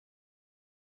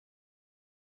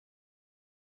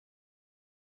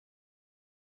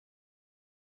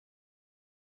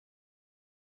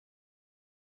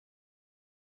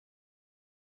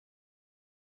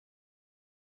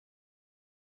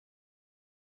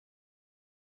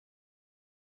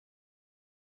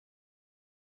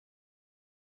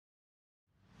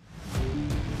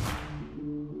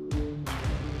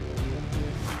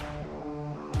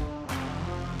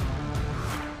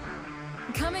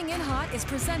Coming in Hot is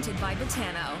presented by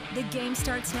Botano. The game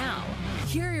starts now.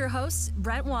 Here are your hosts,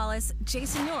 Brent Wallace,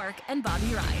 Jason York, and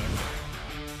Bobby Ryan.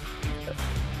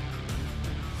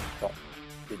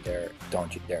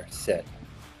 Don't you dare sit.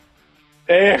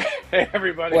 Hey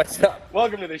everybody. What's up?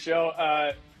 Welcome to the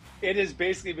show. It is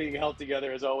basically being held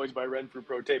together as always by Renfrew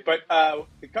Pro Tape. But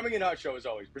the Coming In Hot show is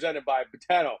always presented by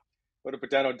Botano. Go to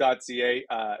botano.ca.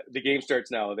 The game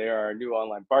starts now. They are our new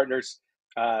online partners.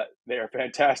 They are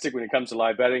fantastic when it comes to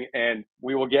live betting. And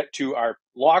we will get to our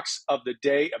locks of the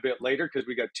day a bit later because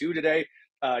we got two today.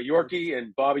 Yorkie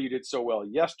and Bobby, you did so well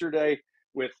yesterday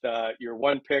with your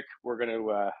one pick. We're going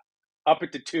to up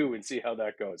it to two and see how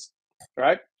that goes. All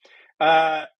right.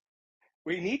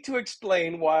 We need to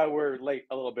explain why we're late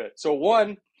a little bit. So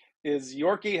one is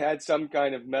Yorkie had some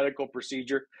kind of medical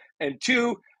procedure, and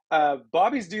two,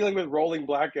 Bobby's dealing with rolling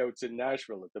blackouts in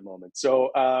Nashville at the moment.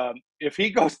 So if he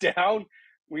goes down,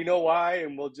 we know why,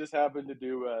 and we'll just happen to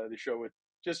do the show with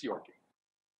just Yorkie.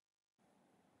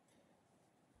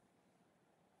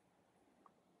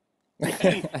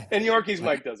 And Yorkie's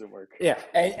mic doesn't work. Yeah,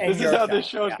 and this is how this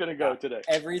show's going to go today.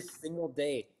 Every single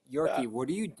day. Yorkie, what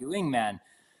are you doing, man?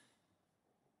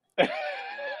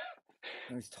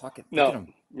 He's talking. No, Look at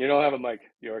him. You don't have a mic,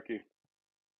 Yorkie.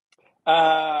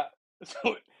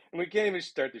 So we can't even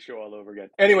start the show all over again.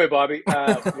 Anyway, Bobby,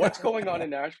 what's going on in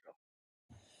Nashville?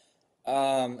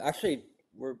 Actually,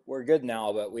 we're good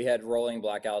now, but we had rolling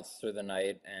blackouts through the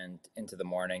night and into the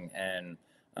morning, and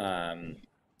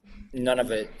none of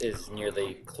it is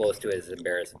nearly close to as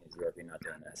embarrassing as Yorkie not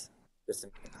doing this.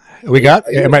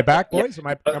 Am I back, boys?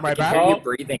 Yeah. Am I back? Hear you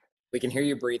breathing. We can hear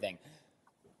you breathing.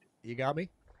 You got me?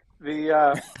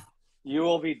 You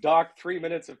will be docked 3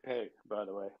 minutes of pay, by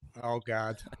the way. Oh,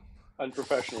 God.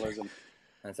 Unprofessionalism.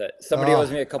 That's it. Somebody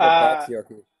owes me a couple bucks,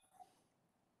 Yorkie.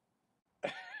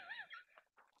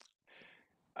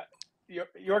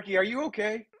 Yorkie, are you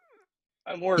okay?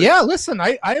 I'm worried. Yeah, listen,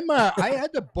 I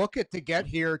had to book it to get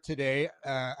here today.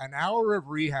 An hour of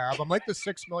rehab. I'm like the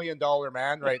 $6 million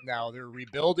man right now. They're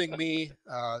rebuilding me,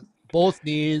 both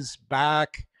knees,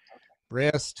 back,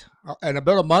 wrist. In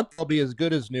about a month, I'll be as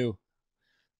good as new.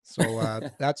 So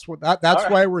that's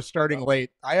why we're starting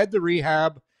late. I had the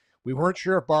rehab. We weren't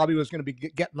sure if Bobby was going to be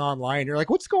getting online. You're like,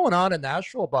 what's going on in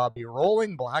Nashville, Bobby?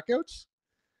 Rolling blackouts?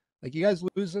 Like, you guys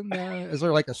losing? Is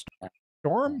there like a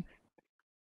storm?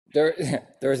 There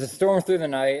was a storm through the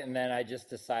night, and then I just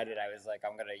decided I was like,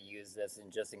 I'm gonna use this, and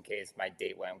just in case my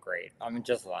date went great. I'm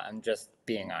just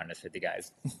being honest with you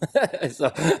guys.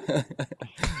 So,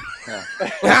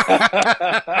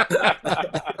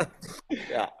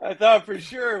 yeah. I thought for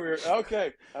sure we were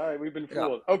okay. All right, we've been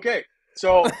fooled. Yeah. Okay,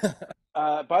 so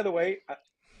by the way,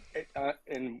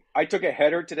 and I took a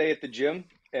header today at the gym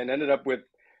and ended up with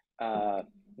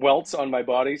welts on my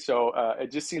body, so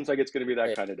it just seems like it's going to be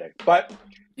that kind of day. But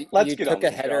let's get on. You took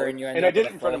a header and you ended up I did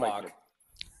it in front of my kid.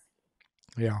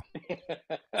 Yeah.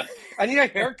 I need a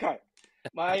haircut.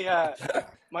 My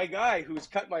guy who's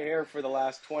cut my hair for the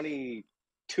last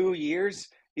 22 years,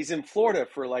 he's in Florida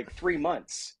for like 3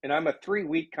 months, and I'm a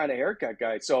 3-week kind of haircut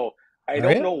guy. So I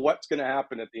don't know what's going to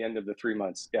happen at the end of the 3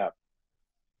 months. Yeah.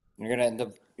 You're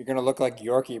gonna look like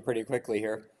Yorkie pretty quickly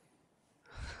here.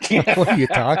 What are you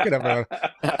talking about?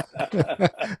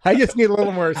 I just need a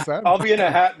little more sun. I'll be in a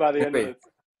hat by the end of it.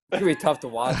 It's gonna be tough to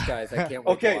watch, guys. I can't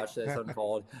wait to watch this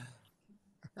unfold.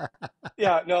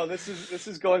 Yeah, no, this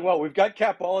is going well. We've got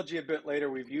Capology a bit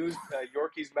later. We've used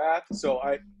Yorkie's math, so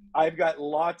I've got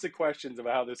lots of questions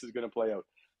about how this is going to play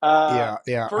out.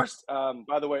 Yeah. First,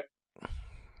 by the way,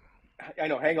 I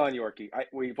know. Hang on, Yorkie.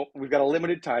 We've got a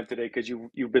limited time today because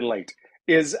you've been late.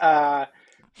 We've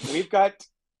got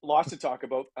lots to talk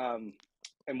about.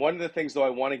 And one of the things, though, I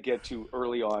want to get to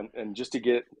early on, and just to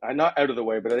get, I'm not out of the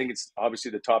way, but I think it's obviously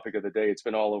the topic of the day. It's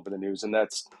been all over the news, and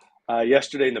that's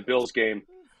yesterday in the Bills game,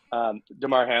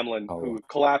 Damar Hamlin, who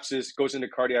collapses, goes into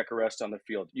cardiac arrest on the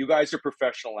field. You guys are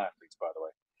professional athletes, by the way.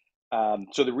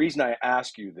 So the reason I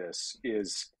ask you this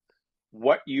is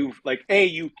what you've, like,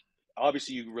 you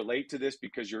obviously you relate to this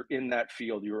because you're in that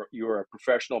field. You're a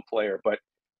professional player, but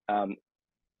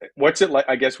what's it like?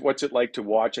 I guess what's it like to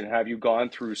watch, and have you gone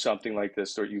through something like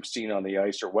this, or you've seen on the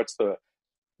ice, or what's the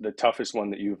toughest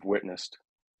one that you've witnessed,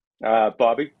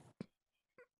 Bobby?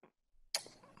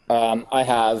 I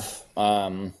have.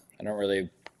 I don't really.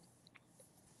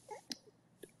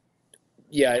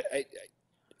 Yeah,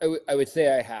 I would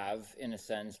say I have in a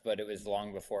sense, but it was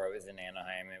long before I was in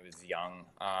Anaheim. It was young.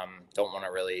 Don't want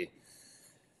to really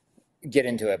get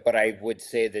into it, but I would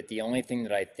say that the only thing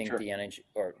that I think the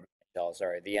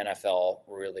NFL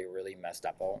really, really messed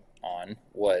up on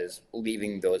was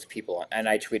leaving those people. And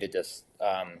I tweeted this.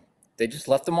 they just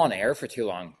left them on air for too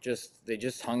long. They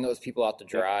just hung those people out to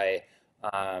dry.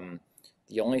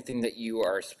 The only thing that you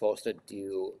are supposed to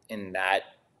do in that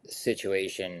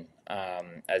situation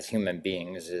as human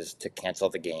beings is to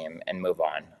cancel the game and move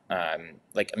on,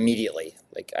 like immediately.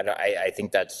 Like I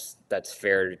think that's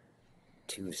fair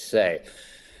to say.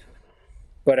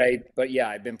 But yeah,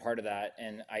 I've been part of that,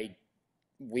 and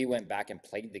we went back and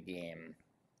played the game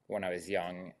when I was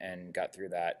young and got through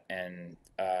that. And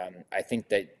I think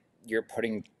that you're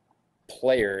putting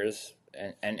players,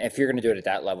 and if you're going to do it at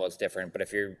that level, it's different. But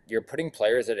if you're putting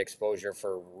players at exposure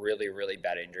for really, really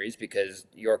bad injuries, because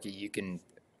Yorkie, you can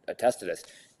attest to this,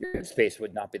 your space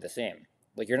would not be the same.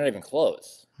 Like, you're not even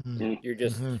close. You're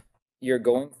just you're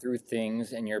going through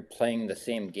things and you're playing the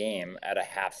same game at a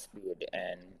half speed.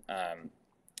 And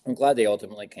I'm glad they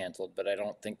ultimately canceled, but I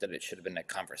don't think that it should have been a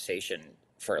conversation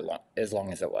for as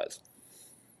long as it was.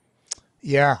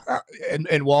 Yeah.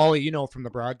 And Wally, from the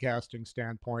broadcasting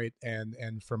standpoint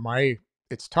and from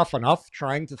it's tough enough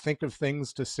trying to think of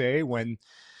things to say when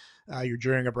you're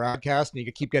during a broadcast and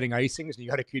you keep getting icings and you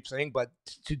got to keep saying, but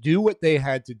to do what they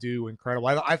had to do, incredible.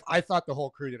 I thought the whole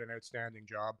crew did an outstanding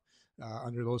job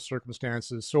under those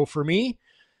circumstances. So for me,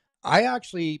 I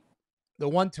actually, the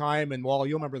one time, and Wally,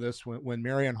 you'll remember this, when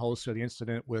Marion hosted the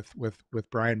incident with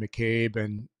Brian McCabe,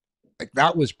 and like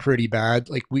that was pretty bad.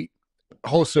 Like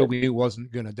Hossa, we knew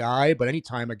wasn't going to die, but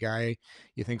anytime a guy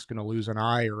you think's going to lose an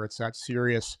eye or it's that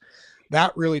serious,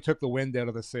 that really took the wind out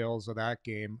of the sails of that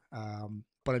game.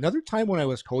 But another time when I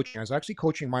was coaching, I was actually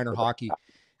coaching minor hockey,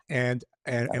 and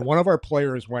one of our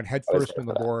players went headfirst in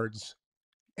the boards,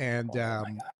 and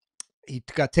he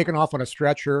got taken off on a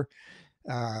stretcher.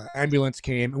 Ambulance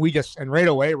came, and right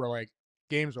away we're like,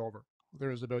 game's over. There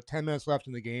was about 10 minutes left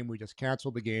in the game. We just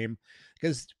canceled the game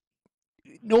because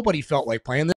nobody felt like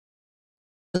playing this.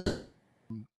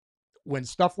 When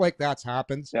stuff like that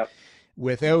happens,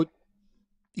 without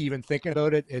even thinking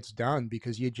about it, it's done,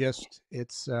 because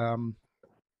it's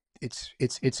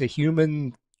a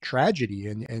human tragedy,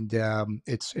 and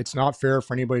it's not fair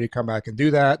for anybody to come back and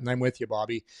do that. And I'm with you,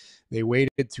 Bobby. They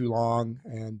waited too long,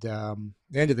 and at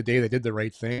the end of the day, they did the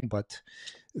right thing. But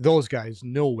those guys,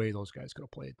 no way those guys could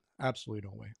have played. Absolutely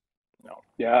no way. No.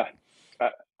 Yeah.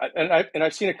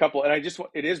 I've seen a couple, and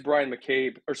it is Brian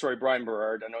McCabe, or sorry, Brian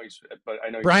Berard. I know he's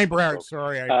Brian Berard.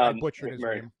 Sorry, I butchered his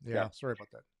name. Yeah, sorry about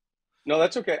that. No,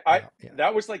 that's okay.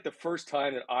 That was like the first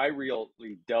time that I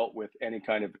really dealt with any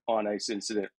kind of on ice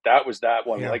incident. That was that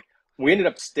one. Yeah. Like, we ended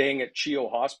up staying at Chio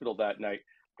Hospital that night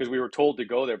because we were told to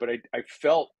go there, but I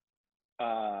felt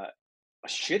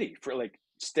shitty for like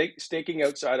staking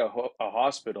outside a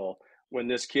hospital when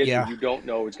this kid who you don't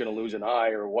know is going to lose an eye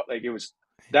or what. Like,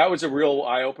 that was a real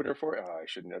eye opener for it. Oh, I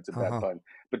shouldn't. That's a bad pun.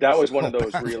 But that was one of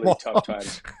those really tough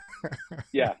times.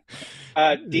 Yeah.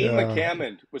 Dean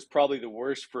McCammond was probably the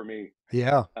worst for me.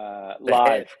 Yeah.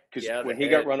 Live, because when he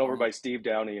got run over by Steve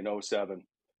Downey in 2007,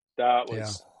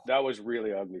 that was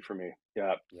really ugly for me.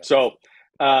 Yeah. So,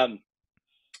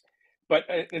 but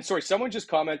sorry, someone just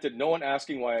commented, no one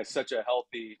asking why such a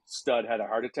healthy stud had a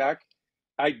heart attack.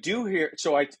 I do hear.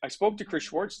 So I spoke to Chris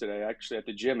Schwartz today, actually, at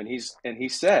the gym, and he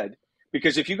said,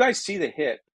 because if you guys see the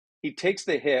hit, he takes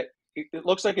the hit. It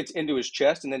looks like it's into his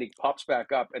chest, and then he pops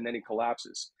back up, and then he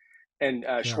collapses. And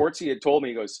Schwartzy had told me,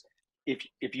 he goes,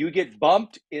 if you get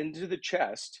bumped into the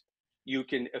chest, you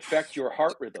can affect your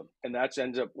heart rhythm, and that's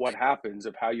ends up what happens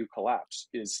of how you collapse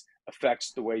is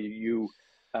affects the way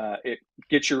it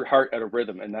gets your heart out of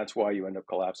rhythm, and that's why you end up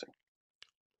collapsing.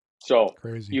 So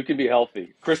crazy. You can be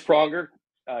healthy. Chris Pronger,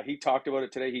 he talked about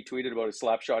it today. He tweeted about a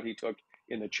slap shot he took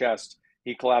in the chest.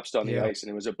 He collapsed on the ice,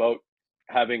 and it was about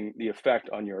having the effect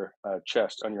on your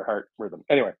chest, on your heart rhythm.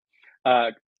 Anyway,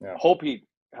 hope he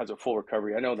has a full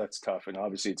recovery. I know that's tough, and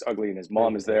obviously it's ugly, and his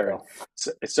mom is there. And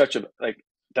it's such a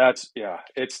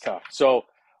it's tough. So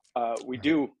we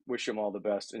do wish him all the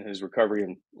best in his recovery,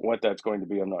 and what that's going to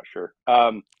be, I'm not sure.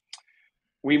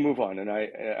 We move on, and I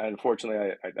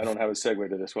unfortunately I don't have a segue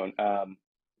to this one,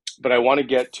 but I want to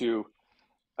get to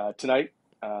tonight.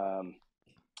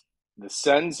 The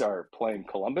Sens are playing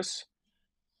Columbus.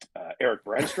 Eric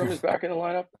Brandstrom is back in the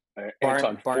lineup.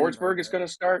 Anton Forsberg is going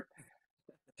to start.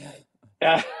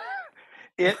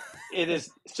 It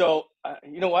is so.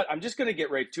 You know what? I'm just going to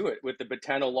get right to it with the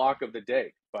Botano lock of the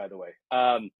day. By the way,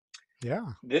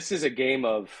 this is a game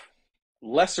of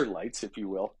lesser lights, if you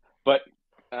will. But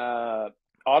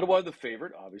Ottawa the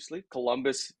favorite, obviously.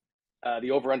 Columbus,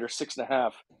 the over under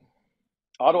 6.5.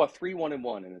 Ottawa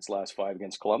 3-1-1 in its last 5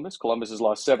 against Columbus. Columbus has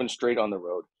lost 7 straight on the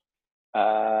road.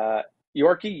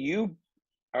 Yorkie, you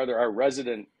are our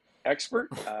resident expert.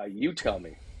 You tell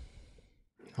me.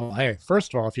 Well, hey,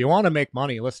 first of all, if you want to make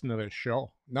money, listen to this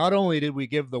show. Not only did we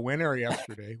give the winner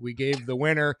yesterday, we gave the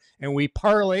winner and we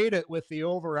parlayed it with the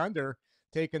over-under,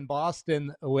 taking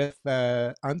Boston with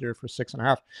under for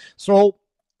 6.5. So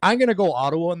I'm going to go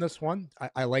Ottawa in this one.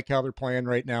 I like how they're playing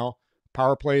right now.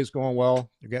 Power play is going well.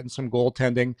 They're getting some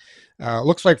goaltending.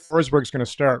 Looks like Forsberg's going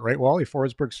to start, right, Wally?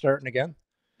 Forsberg's starting again?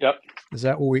 Yep. Is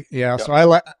that what we? Yeah. Yep. So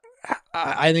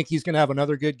I think he's going to have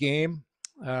another good game.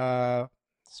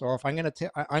 So if I'm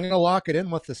gonna lock it in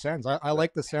with the Sens. I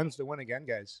like the Sens to win again,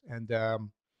 guys, and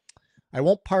I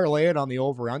won't parlay it on the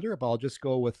over under, but I'll just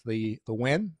go with the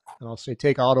win, and I'll say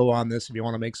take Ottawa on this if you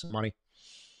want to make some money.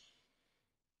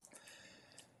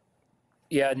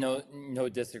 Yeah, no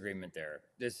disagreement there.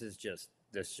 I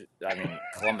mean,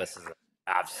 Columbus is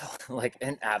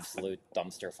an absolute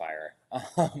dumpster fire.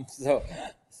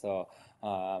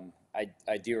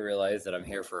 I do realize that I'm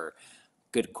here for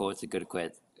good quotes and good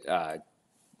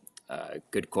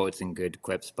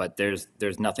quips, but there's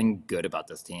nothing good about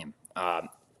this team.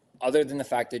 Other than the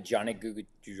fact that Johnny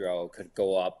Gaudreau could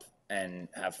go up and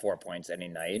have 4 points any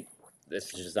night,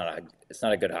 this is just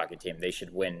not a good hockey team. They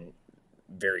should win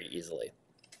very easily.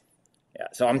 Yeah,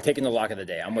 so I'm taking the lock of the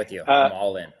day. I'm with you. I'm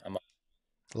all in.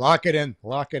 Lock it in.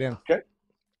 Okay.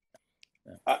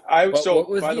 Yeah. What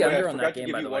was by the the way, under I on forgot that to game,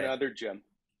 give by you the one way? other, Jim.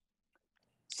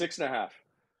 6.5.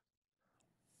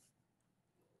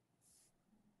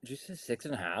 Did you say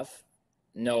 6.5?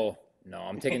 No,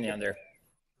 I'm taking the under.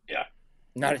 Yeah.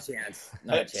 Not a chance.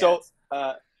 Not a chance. So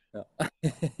No.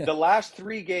 the last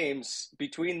 3 games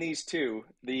between these two,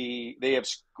 they have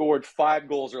scored 5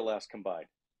 goals or less combined.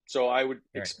 So I would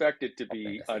expect it to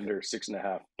be under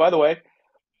 6.5. By the way,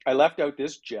 I left out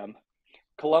this gem.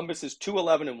 Columbus is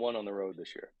 2-11-1 on the road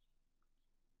this year.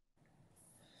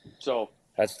 So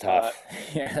That's tough.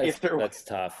 That's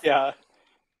tough. Yeah.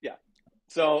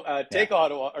 So take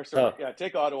Ottawa,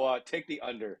 take Ottawa, take the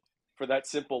under for that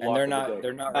simple lock. And of the day.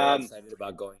 they're not really excited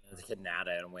about going into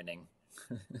Canada and winning.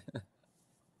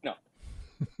 No,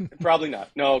 probably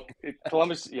not. No,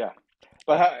 Columbus, yeah.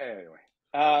 But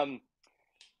anyway,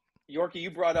 Yorkie,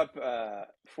 you brought up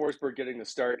Forsberg getting the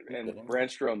start and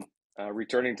Brandstrom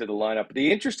returning to the lineup. The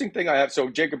interesting thing I have, so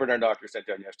Jacob Bernard Doctor sent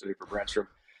down yesterday for Brandstrom.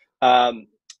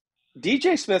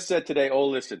 DJ Smith said today, oh,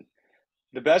 listen,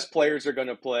 the best players are going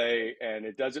to play, and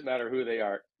it doesn't matter who they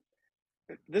are.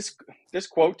 This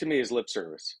quote to me is lip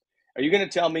service. Are you going to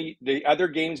tell me the other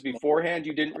games beforehand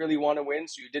you didn't really want to win,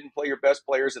 so you didn't play your best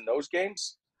players in those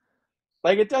games?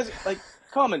 Like, it doesn't, like,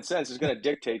 common sense is going to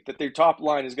dictate that their top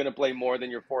line is going to play more than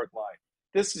your fourth line.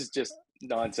 This is just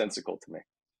nonsensical to me.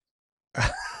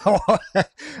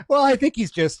 Well, I think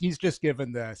he's just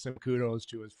given some kudos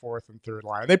to his fourth and third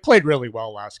line. They played really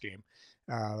well last game.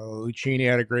 Lucchini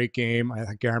had a great game. I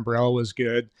think Gambrell was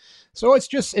good. So it's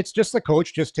just the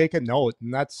coach just taking note,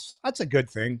 and that's a good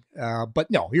thing.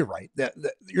 But no, you're right.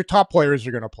 Your top players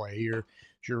are going to play. Your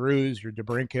Giroux's, your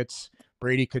DeBrincats,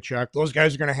 Brady Tkachuk. Those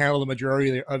guys are going to handle the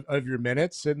majority of your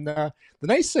minutes. And the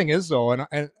nice thing is, though,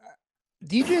 and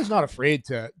DJ is not afraid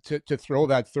to throw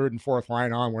that third and fourth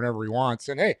line on whenever he wants.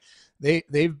 And hey,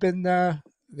 they've been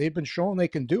shown they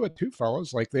can do it too,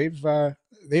 fellas. Like they've had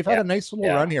a nice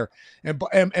little run here.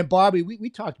 And Bobby, we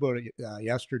talked about it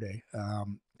yesterday. A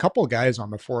couple of guys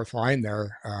on the fourth line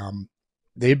there.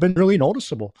 They've been really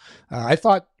noticeable. I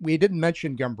thought we didn't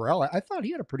mention Gambrell. I thought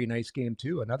he had a pretty nice game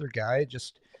too. Another guy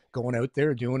just going out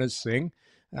there doing his thing.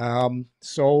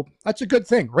 So that's a good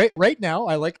thing. Right now,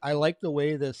 I like the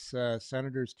way this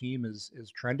Senators team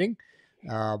is trending.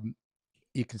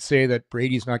 You can say that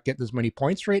Brady's not getting as many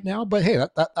points right now, but hey,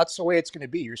 that's the way it's going to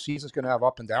be. Your season's going to have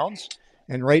up and downs,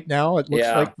 and right now it looks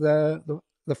like the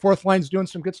fourth line's doing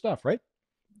some good stuff, right?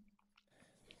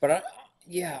 But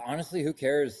honestly, who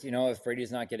cares? If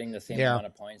Brady's not getting the same amount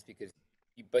of points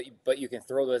but you can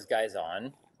throw those guys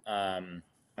on,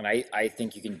 and I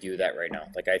think you can do that right now.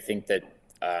 Like I think that.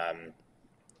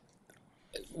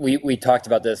 We talked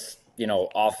about this,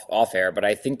 off air, but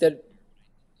I think that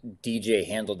DJ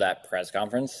handled that press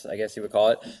conference, I guess you would call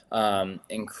it,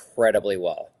 incredibly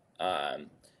well.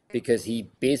 Because he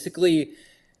basically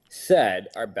said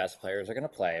our best players are going to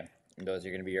play, and those are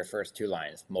going to be your first 2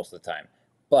 lines most of the time.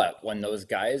 But when those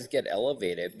guys get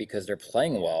elevated because they're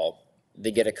playing well,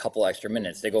 they get a couple extra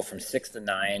minutes. They go from 6 to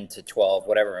 9 to 12,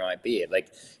 whatever it might be.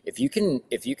 Like if you can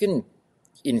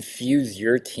infuse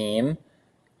your team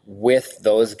with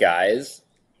those guys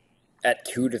at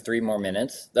 2 to 3 more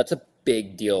minutes, that's a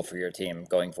big deal for your team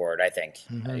going forward, I think.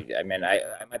 Mm-hmm. I mean, I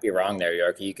might be wrong there,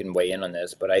 Yorkie. You can weigh in on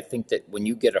this, but I think that when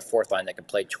you get a fourth line that can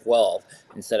play 12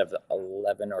 instead of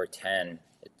 11 or 10,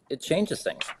 it changes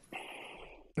things.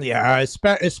 Yeah,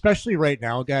 especially right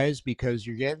now, guys, because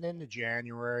you're getting into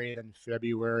January and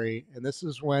February, and this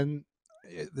is when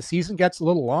the season gets a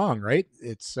little long, right?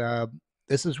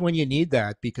 This is when you need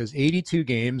that because 82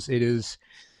 games, it is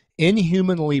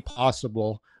inhumanly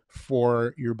possible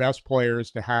for your best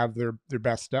players to have their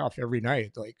best stuff every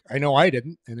night. Like I know I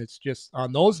didn't, and it's just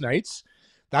on those nights.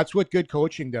 That's what good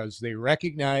coaching does. They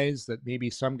recognize that maybe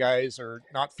some guys are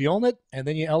not feeling it, and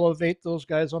then you elevate those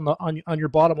guys on your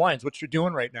bottom lines, which you're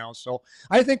doing right now. So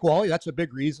I think, Wally, that's a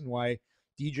big reason why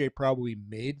DJ probably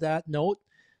made that note,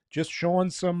 just showing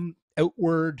some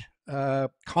outward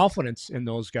confidence in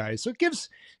those guys. So it gives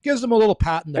them a little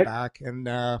pat in the back, and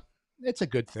it's a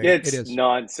good thing. It It's is.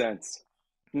 nonsense.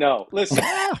 No, listen,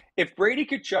 Yeah. if Brady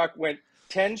Tkachuk went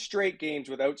 10 straight games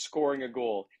without scoring a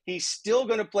goal, he's still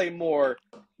going to play more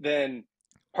than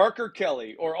Parker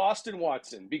Kelly or Austin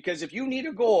Watson, because if you need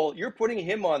a goal, you're putting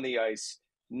him on the ice,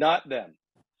 not them.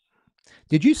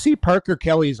 Did you see Parker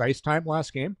Kelly's ice time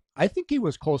last game? I think he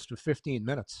was close to 15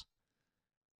 minutes.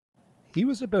 He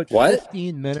was about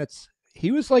 15 minutes.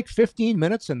 He was like 15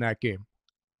 minutes in that game.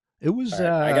 It was.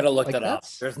 Right, I gotta look like that up.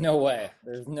 There's no way.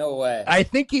 There's no way. I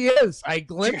think he is. I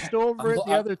glimpsed over it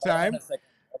the other time.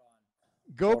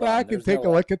 Go back and take a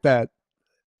look at that.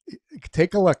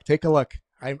 Take a look. Take a look.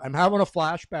 I'm having a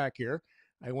flashback here.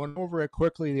 I went over it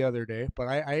quickly the other day, but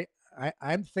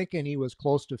I'm thinking he was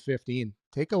close to 15.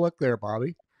 Take a look there,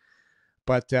 Bobby.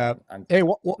 But hey,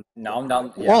 no, I'm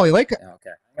done. Yeah. Wally, like, yeah,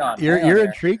 okay, hang on, you're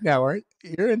intrigued now, aren't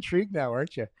you? You're intrigued now,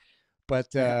 aren't you?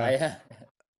 But look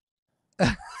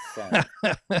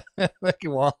at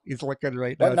Wally. He's looking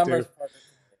right now. What numbers? Too. I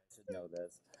should know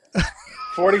this.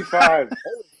 45.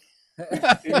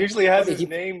 It usually has his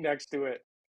name next to it.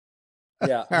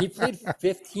 Yeah, he played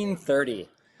 15:30.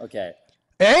 Okay.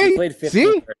 Hey, he played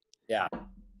 15:30. Yeah,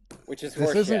 which is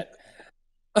horseshit.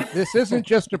 This isn't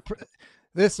just a.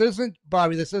 This isn't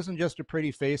Bobby. This isn't just a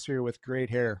pretty face here with great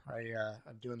hair.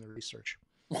 I'm doing the research.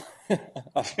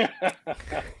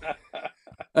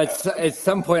 At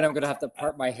some point, I'm gonna have to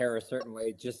part my hair a certain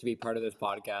way just to be part of this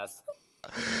podcast.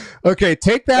 Okay,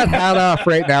 take that hat off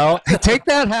right now. Take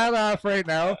that hat off right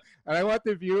now, and I want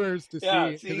the viewers to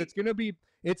see because it's gonna be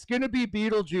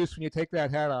Beetlejuice when you take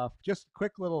that hat off. Just a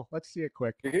quick little. Let's see it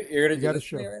quick. You're gonna do this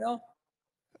to me right now?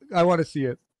 I want to see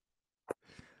it.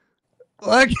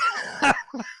 Like,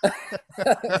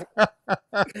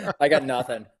 I got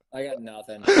nothing. Fair enough.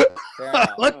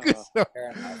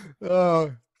 Fair enough.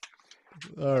 Oh,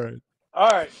 all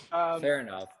right. Fair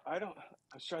enough. I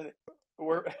was trying to.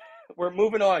 We're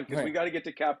moving on because we got to get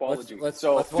to Capology. Let's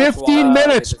 15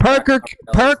 minutes.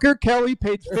 Parker Kelly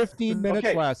paid 15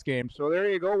 minutes last game. So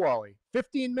there you go, Wally.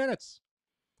 15 minutes.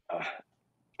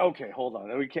 Okay, hold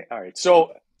on. We can't. All right.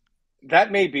 So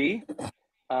that may be.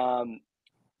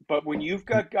 But when you've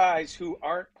got guys who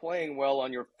aren't playing well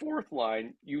on your fourth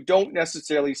line, you don't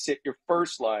necessarily sit your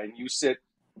first line. You sit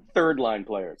third line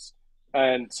players.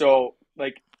 And so,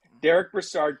 like, Derek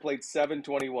Brassard played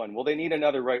 7:21. Well, they need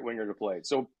another right winger to play.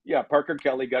 So, yeah, Parker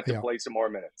Kelly got to play some more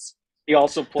minutes. He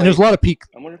also played. And there's a lot of PK.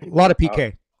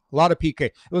 It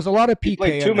was a lot of PK. He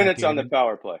played 2 minutes on the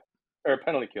power play. Or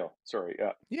penalty kill. Sorry,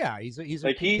 yeah. Yeah, he's a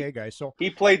PK guy. So he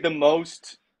played the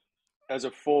most as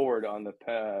a forward on the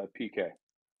PK.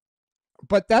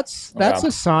 But that's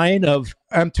a sign of,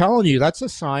 I'm telling you, that's a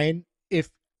sign. If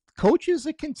coaches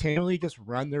that continually just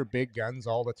run their big guns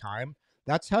all the time,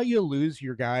 that's how you lose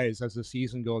your guys as the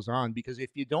season goes on. Because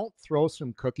if you don't throw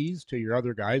some cookies to your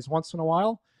other guys once in a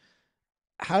while,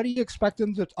 how do you expect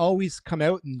them to always come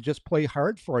out and just play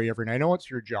hard for you every night? I know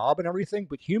it's your job and everything,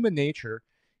 but human nature,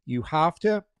 you have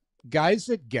to, guys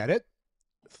that get it,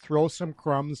 throw some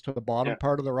crumbs to the bottom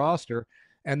part of the roster.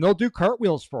 And they'll do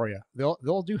cartwheels for you.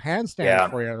 They'll do handstands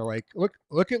for you. They're like, look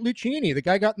at Lucchini. The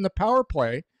guy got in the power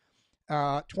play.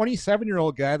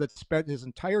 27-year-old guy that spent his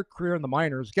entire career in the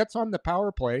minors gets on the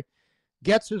power play,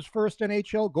 gets his first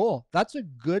NHL goal. That's a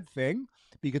good thing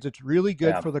because it's really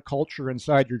good for the culture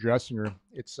inside your dressing room.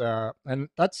 It's and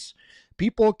that's,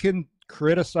 people can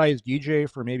criticize DJ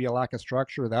for maybe a lack of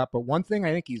structure or that, but one thing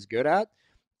I think he's good at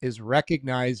is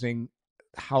recognizing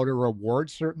how to reward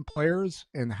certain players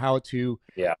and how to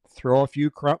throw a few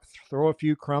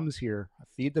crumbs here,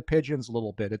 feed the pigeons a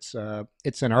little bit. It's an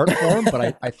art form,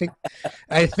 but I think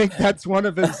that's one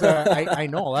of his. I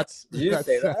know that's. Did you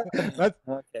say that?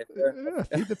 Okay,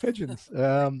 feed the pigeons.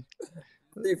 Feed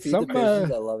the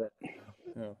pigeons. I love it.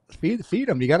 Yeah. Feed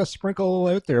them. You got to sprinkle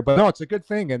out there, but no, it's a good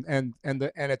thing, and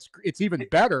it's even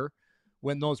better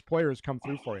when those players come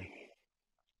through for you.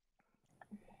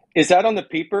 Is that on the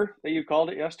peeper that you called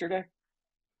it yesterday?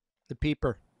 The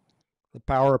peeper, the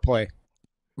power play.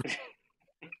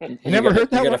 You never heard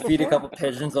that You one gotta feed a before? couple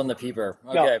pigeons on the peeper.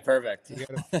 No. Okay, perfect. You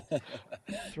gotta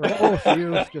throw a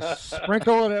few, just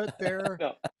sprinkle it out there,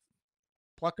 No.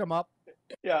 pluck them up,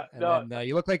 Yeah. and No. then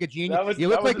you look like a genius. That was You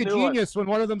look like a a new one. genius when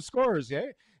one of them scores,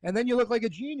 yeah? And then you look like a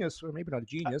genius, or maybe not a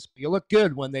genius, but you look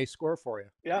good when they score for you.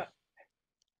 Yeah.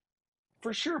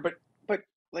 For sure, but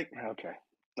like, okay.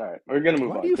 All right, we're gonna move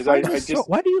Why on do you because find I this just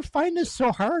why do you find this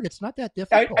so hard? It's not that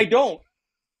difficult. I don't.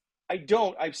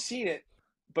 I've seen it,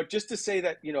 but just to say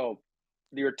that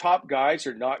your top guys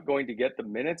are not going to get the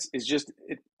minutes is just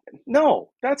no.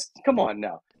 That's come on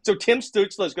now. So Tim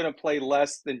Stützle is going to play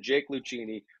less than Jake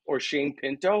Lucchini or Shane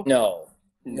Pinto? No.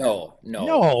 No,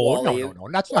 Wally, no.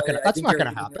 That's not Wally,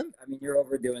 gonna happen. I mean, you're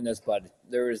overdoing this, bud.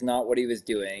 There was not what he was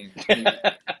doing.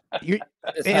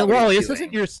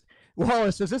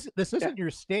 Wallace, this isn't your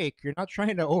steak. You're not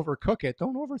trying to overcook it.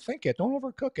 Don't overthink it. Don't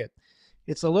overcook it.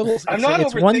 It's a little. I'm not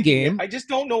it's overthinking one game. it. I just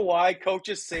don't know why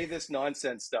coaches say this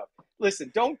nonsense stuff.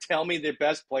 Listen, don't tell me the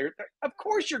best player. Of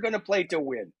course, you're going to play to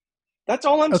win. That's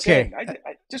all I'm saying.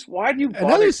 I just why do you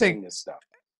bother saying this stuff?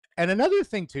 And another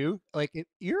thing too, like if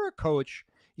you're a coach,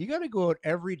 you got to go out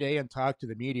every day and talk to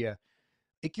the media.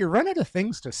 Like you're running out of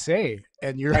things to say,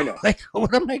 and you're like,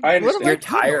 "What am I?" I understand. You're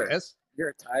tired.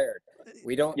 You're tired.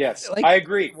 We don't. Yes, I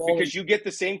agree because you get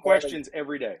the same questions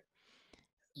every day.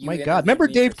 My God, remember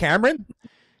Dave Cameron?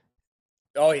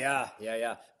 Oh yeah.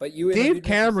 But Dave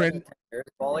Cameron,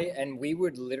 Wally, and we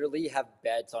would literally have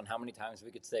bets on how many times we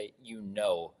could say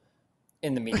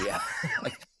in the media.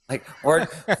 like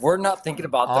we're not thinking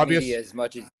about the media as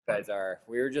much as you guys are.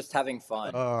 We were just having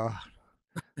fun.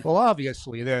 Well,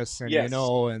 obviously this, and yes,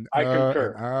 and I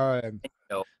concur.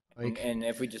 And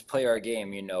if we just play our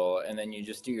game, and then you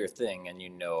just do your thing, and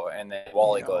and then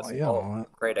Wally goes, "Oh,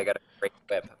 great! I got a great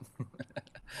whip."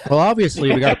 Well,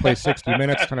 obviously we got to play 60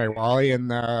 minutes tonight, Wally,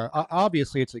 and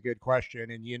obviously it's a good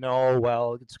question, and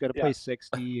it's got to play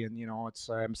 60, and it's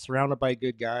I'm surrounded by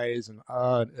good guys, and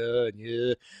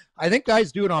yeah. I think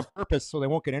guys do it on purpose so they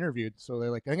won't get interviewed. So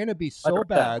they're like, I'm going to be so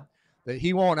bad that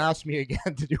he won't ask me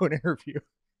again to do an interview.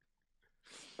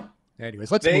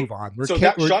 Anyways, let's move on. We're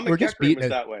just beating it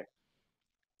that way.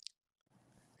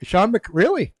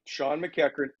 Really? Sean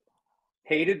McEachern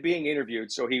hated being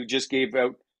interviewed, so he just gave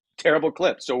out terrible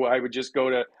clips. So I would just go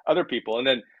to other people, and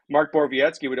then Mark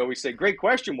Borowiecki would always say, "Great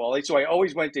question, Wally." So I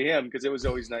always went to him because it was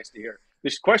always nice to hear.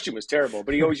 This question was terrible,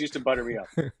 but he always used to butter me up.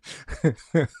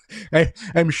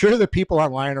 I'm sure the people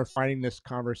online are finding this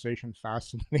conversation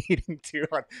fascinating too.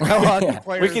 On how hockey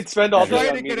players we could spend all day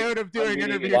trying to get out of doing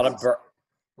interviews. A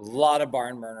lot of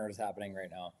barn burners happening right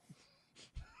now.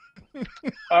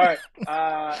 All right.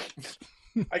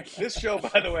 This show,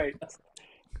 by the way,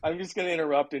 I'm just going to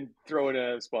interrupt and throw in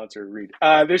a sponsor read.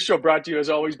 This show brought to you, as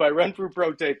always, by Renfrew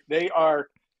Pro Tape. They are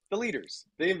the leaders.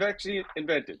 They've actually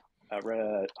invented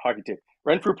hockey tape.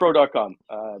 RenfrewPro.com,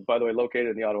 by the way, located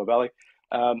in the Ottawa Valley.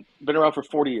 Been around for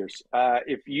 40 years.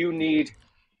 If you need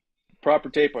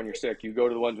proper tape on your stick, you go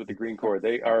to the ones with the green cord.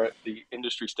 They are the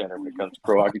industry standard when it comes to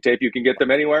pro hockey tape. You can get them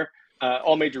anywhere.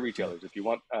 All major retailers if you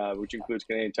want, which includes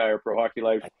Canadian Tire, Pro Hockey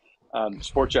Life,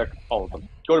 Sport Check, all of them.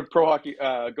 Go to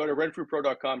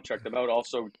RenfrewPro.com, check them out.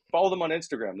 Also, follow them on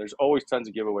Instagram. There's always tons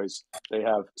of giveaways they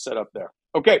have set up there.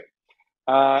 Okay,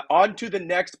 on to the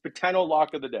next Pateno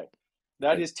lock of the day.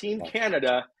 That is Team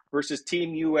Canada versus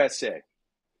Team USA.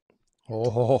 In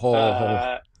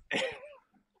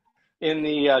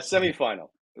the semifinal,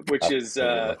 which is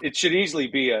it should easily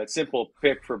be a simple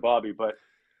pick for Bobby, but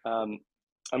I'm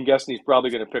guessing he's probably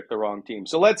going to pick the wrong team.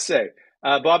 So let's say,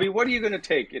 Bobby, what are you going to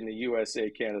take in the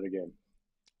USA-Canada game?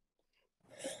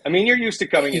 I mean, you're used to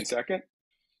coming in second.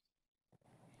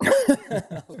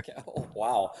 Okay. Oh,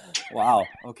 wow.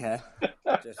 Okay.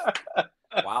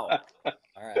 Wow.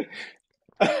 All right.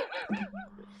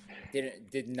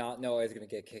 Did not know I was going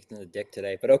to get kicked in the dick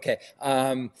today, but okay.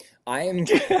 I'm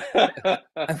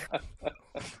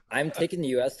taking the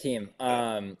U.S. team,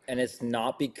 and it's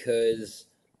not because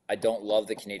I don't love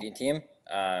the Canadian team.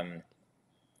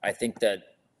 I think that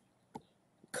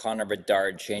Connor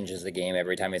Bedard changes the game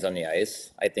every time he's on the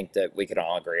ice. I think that we can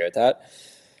all agree with that.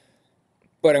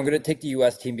 But I'm going to take the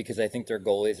U.S. team because I think their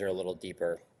goalies are a little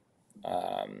deeper.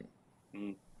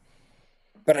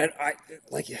 But I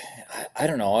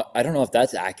don't know. I don't know if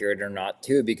that's accurate or not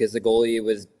too, because the goalie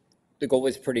was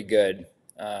pretty good,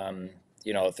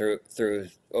 through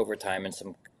overtime and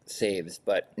some saves.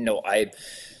 But no, I'm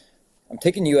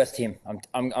taking the U.S. team.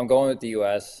 I'm going with the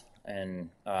U.S. and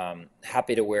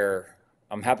happy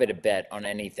to bet on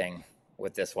anything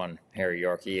with this one here,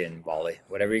 Yorkie and Wally.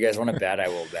 Whatever you guys want to bet, I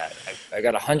will bet. I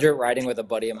got 100 riding with a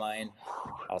buddy of mine.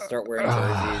 I'll start wearing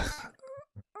jerseys.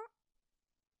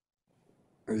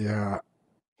 Yeah.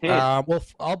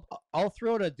 Well, I'll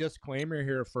throw out a disclaimer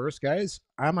here first, guys.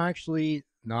 I'm actually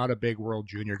not a big World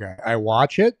Junior guy. I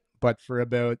watch it, but for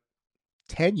about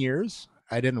 10 years,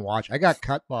 I didn't watch. I got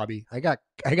cut, Bobby. I got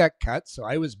cut, so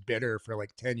I was bitter for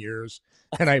like 10 years,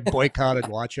 and I boycotted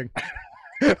watching.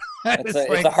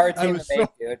 It's a hard team to make,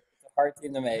 dude. It's a hard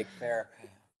team to make. Fair.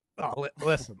 Oh,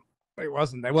 listen, it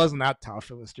wasn't that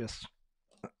tough.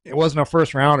 It wasn't a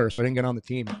first rounder, so I didn't get on the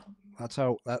team. That's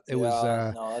how it was.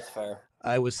 No, that's fair.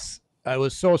 I was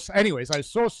so. Anyways, I was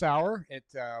so sour.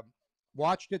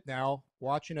 Watched it now.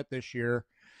 Watching it this year.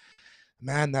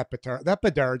 Man, that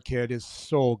Bedard kid is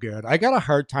so good. I got a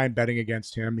hard time betting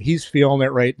against him. He's feeling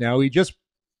it right now. He just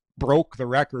broke the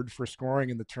record for scoring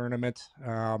in the tournament.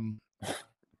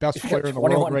 Best player in the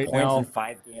world right now. In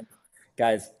 5 games,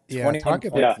 guys. Yeah, talk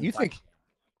about you think.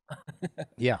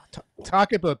 Yeah,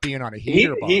 talk about being on a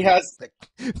heater. He has.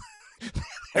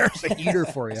 There's a heater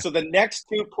for you. So the next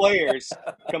 2 players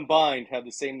combined have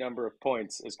the same number of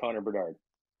points as Connor Bedard.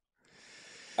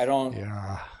 I don't.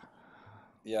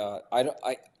 Yeah. I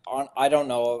don't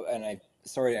know, and I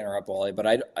sorry to interrupt, Wally, but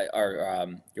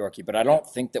Yorkie, but I don't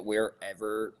think that we're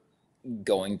ever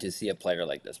going to see a player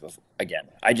like this before again.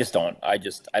 I just don't. I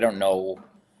don't know.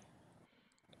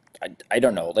 I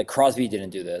don't know. Like Crosby didn't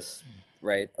do this,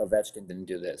 right? Ovechkin didn't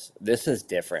do this. This is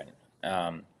different.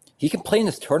 He can play in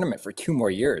this tournament for 2 more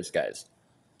years, guys.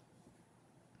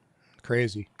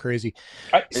 Crazy.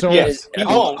 So yes, he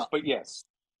won't, but yes.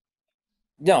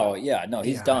 No,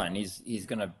 he's done. He's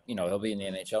gonna, he'll be in the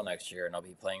NHL next year, and he'll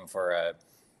be playing for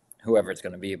whoever it's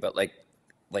gonna be. But like,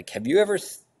 have you ever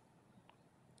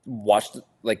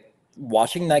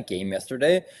watching that game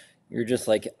yesterday? You're just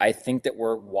like, I think that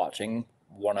we're watching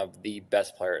one of the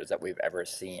best players that we've ever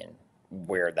seen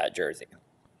wear that jersey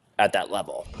at that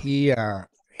level.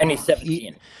 And he's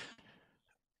 17.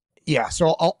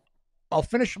 So I'll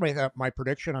finish my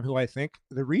prediction on who I think.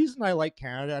 The reason I like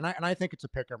Canada, and I think it's a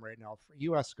pick 'em right now.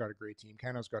 U.S. got a great team.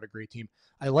 Canada's got a great team.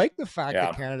 I like the fact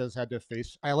that Canada's had to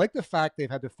face. I like the fact they've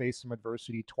had to face some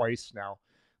adversity twice now.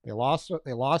 They lost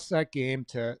that game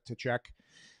to Czech,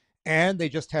 and they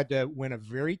just had to win a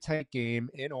very tight game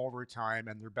in overtime,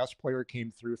 and their best player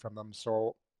came through from them.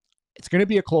 So it's going to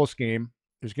be a close game.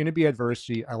 There's going to be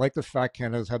adversity. I like the fact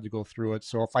Canada's had to go through it.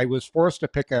 So if I was forced to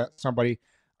pick somebody,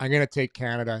 I'm going to take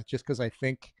Canada just because I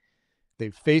think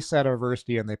they've faced that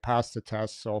adversity and they passed the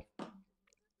test. So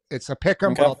it's a pick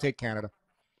 'em, but I'll take Canada.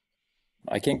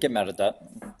 I can't get mad at that.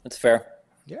 That's fair.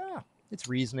 Yeah, it's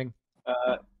reasoning.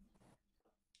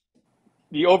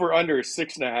 The over-under is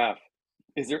 6.5.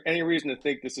 Is there any reason to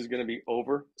think this is going to be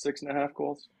over 6.5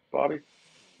 goals, Bobby?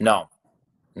 No,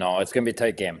 it's going to be a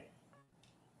tight game.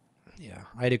 Yeah,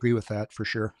 I'd agree with that for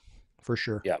sure.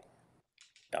 Yeah.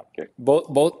 Okay.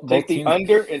 Both take teams, the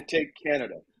under and take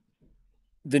Canada.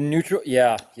 The neutral,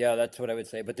 yeah, that's what I would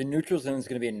say. But the neutral zone is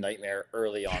going to be a nightmare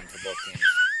early on for both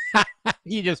teams.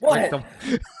 You just picked them.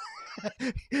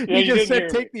 You just said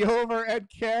take the over and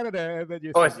Canada, and then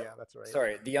you said, yeah, that's right.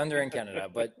 Sorry, the under in Canada,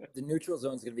 but the neutral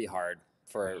zone is going to be hard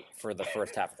for the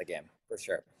first half of the game for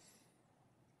sure.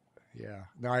 Yeah,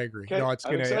 no, I agree. Okay. No, I'm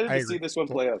excited to see this one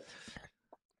play out.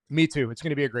 Me too. It's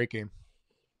going to be a great game.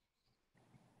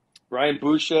 Ryan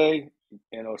Boucher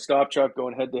and Ostapchuk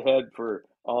going head-to-head for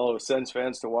all of Sens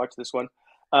fans to watch this one.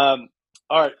 All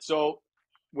right, so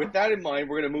with that in mind,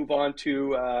 we're going to move on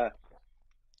to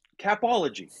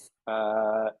Capology.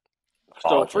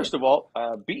 So first of all,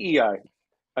 BEI.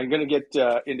 I'm going to get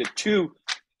into 2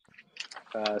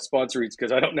 sponsor reads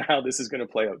because I don't know how this is going to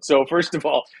play out. So first of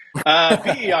all,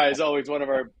 BEI is always one of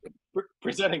our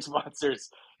presenting sponsors.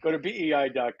 Go to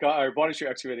BEI.com or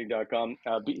BonnechelExcavating.com.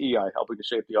 BEI, helping to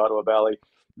shape the Ottawa Valley.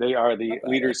 They are the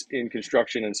leaders in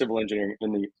construction and civil engineering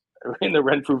in the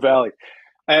Renfrew Valley.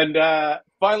 And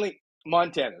finally,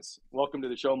 Montana's. Welcome to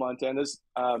the show, Montana's.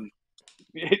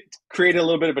 It created a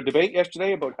little bit of a debate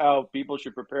yesterday about how people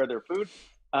should prepare their food.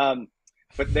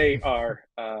 But they are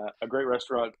a great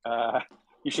restaurant.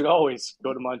 You should always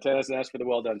go to Montana's and ask for the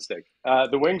well-done steak.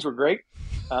 The wings were great.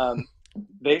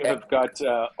 They have got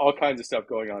all kinds of stuff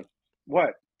going on.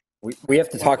 What? We have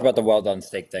to talk about the well-done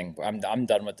steak thing. I'm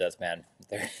done with this, man.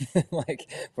 Like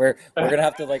we're gonna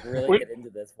have to really get into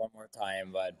this one more time,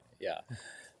 but yeah.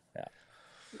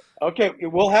 Okay,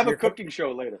 we'll have a cooking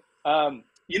show later.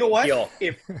 You know what? Deal.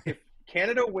 If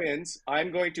Canada wins,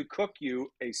 I'm going to cook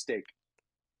you a steak.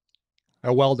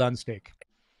 A well-done steak.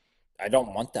 I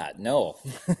don't want that. No.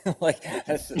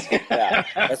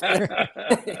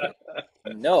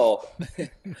 No.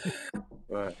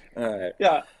 All right.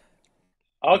 Yeah.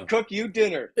 I'll cook you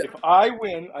dinner. If I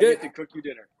win, I get to cook you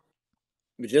dinner.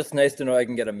 Just nice to know I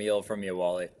can get a meal from you,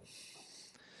 Wally.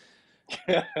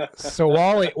 So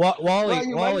Wally, Well,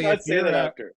 you might not if say that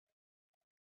after.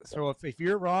 So if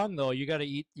you're wrong though, you gotta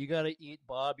eat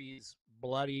Bobby's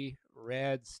bloody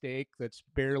red steak that's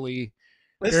barely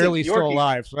Listen, still Yorkie,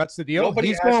 alive. So that's the deal. nobody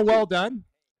He's asked going you. well done.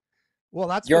 Well,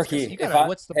 that's Yorkie,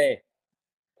 what's the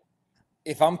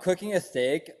if I'm cooking a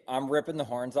steak, I'm ripping the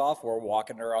horns off. We're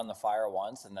walking it around the fire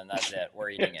once, and then that's it.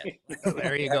 We're eating it.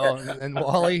 There you go. And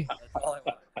Wally, That's all I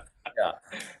want. Yeah.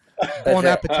 bon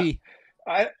That's it. appetit.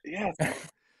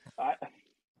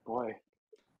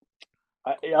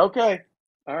 Okay.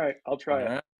 All right, I'll try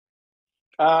it.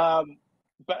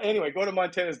 But anyway, go to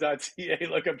montanas.ca,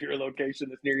 look up your location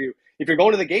that's near you. If you're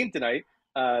going to the game tonight,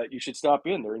 you should stop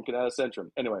in. They're in Canada Centrum.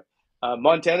 Anyway,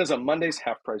 Montana's on Mondays,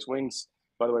 half-price wings.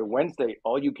 By the way, Wednesday,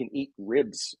 all-you-can-eat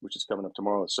ribs, which is coming up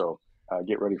tomorrow. So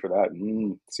get ready for that.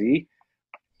 See?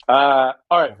 All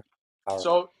right.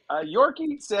 So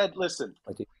Yorkie said, listen,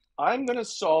 I'm going to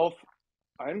solve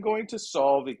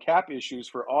the cap issues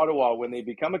for Ottawa when they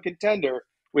become a contender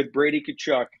with Brady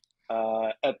Tkachuk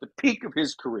at the peak of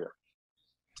his career.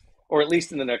 Or at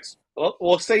least in the next,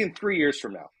 we'll say in 3 years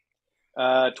from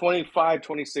now, 25,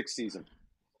 26 season.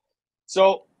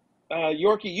 So,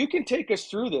 Yorkie, you can take us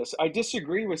through this. I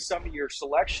disagree with some of your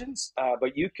selections,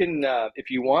 but you can, if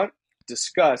you want,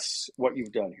 discuss what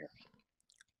you've done here.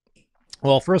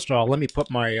 Well, first of all, let me put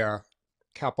my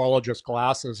capologist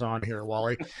glasses on here,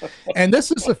 Wally. And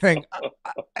this is the thing.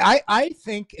 I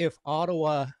think if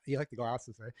Ottawa, you like the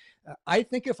glasses, eh? I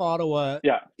think if Ottawa,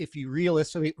 if you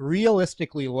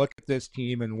realistically look at this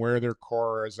team and where their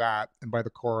core is at, and by the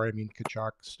core I mean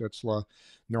Tkachuk, Stützle,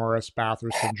 Norris,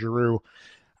 Batherson, Giroux,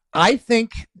 I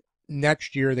think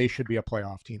next year they should be a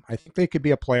playoff team. I think they could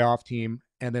be a playoff team,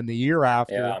 and then the year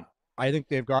after, I think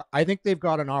they've got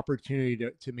an opportunity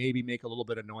to maybe make a little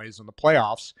bit of noise in the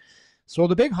playoffs. So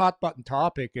the big hot button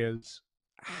topic is,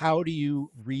 how do you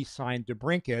re-sign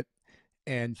DeBrincat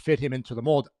and fit him into the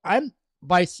mold?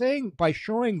 By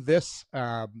showing this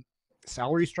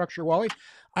salary structure, Wally,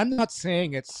 I'm not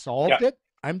saying it solved it.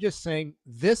 I'm just saying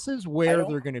this is where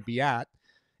they're going to be at,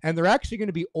 and they're actually going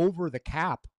to be over the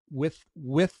cap with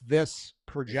this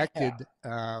projected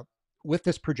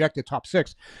top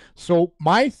six. So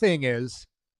my thing is,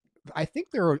 I think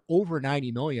there are over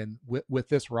 90 million with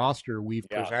this roster we've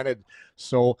presented.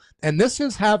 So, and this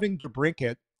is having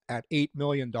DeBrincat at $8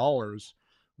 million,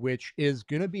 which is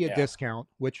going to be a discount,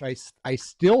 which I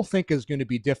still think is going to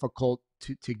be difficult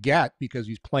to get because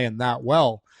he's playing that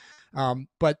well.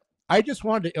 But I just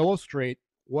wanted to illustrate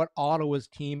what Ottawa's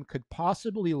team could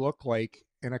possibly look like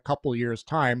in a couple years'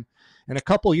 time. In a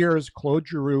couple years, Claude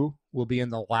Giroux will be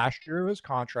in the last year of his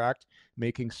contract,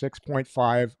 making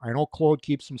 6.5. I know Claude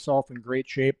keeps himself in great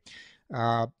shape.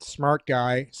 Smart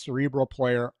guy, cerebral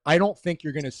player. I don't think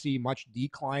you're going to see much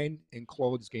decline in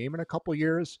Claude's game in a couple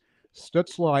years.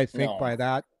 Stützle, I think by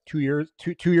that 2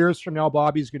 years from now,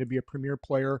 Bobby's going to be a premier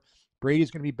player.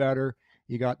 Brady's going to be better.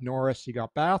 You got Norris, you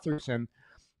got Batherson.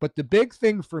 But the big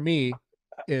thing for me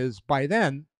is by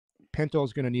then,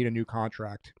 Pinto's going to need a new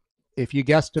contract. If you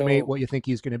guesstimate what you think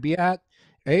he's going to be at,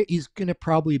 he's going to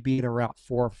probably be at around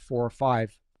 4 or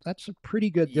 5. That's a pretty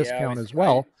good discount as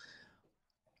well.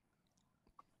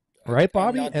 Right,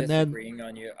 Bobby? I'm not disagreeing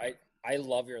on you. I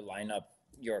love your lineup,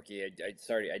 Yorkie.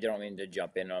 Sorry, I don't mean to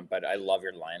jump in on, but I love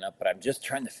your lineup. But I'm just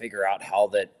trying to figure out how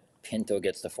that Pinto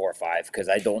gets to 4 or 5 because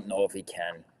I don't know if he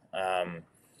can. And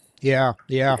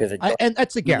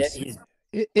that's a guess.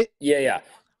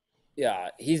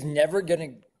 He's never going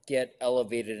to get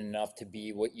elevated enough to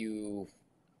be what you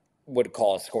would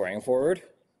call a scoring forward,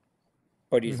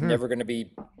 but he's never going to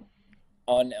be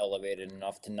unelevated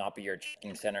enough to not be your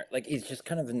checking center. Like, he's just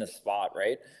kind of in the spot,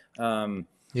 right?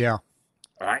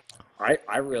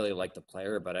 I really like the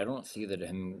player, but I don't see that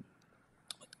him.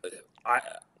 I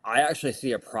actually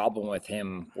see a problem with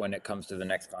him when it comes to the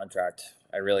next contract.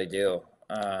 I really do.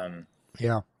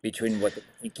 Between what I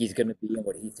think he's going to be and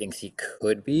what he thinks he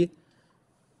could be.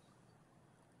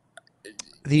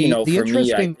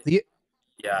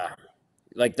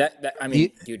 Like that. I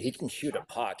mean, dude, he can shoot a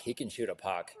puck.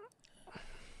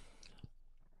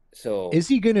 So is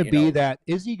he going to be that?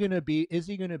 Is he going to be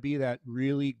that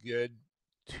really good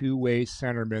two-way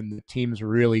centerman the teams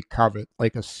really covet?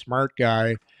 Like a smart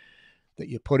guy that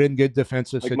you put in good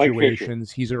defensive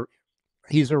situations. He's a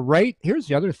right. Here's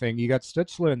the other thing: you got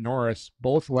Stützle and Norris,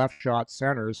 both left shot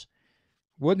centers.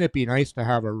 Wouldn't it be nice to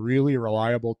have a really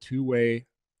reliable two-way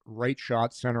right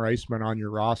shot center iceman on your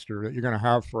roster that you're going to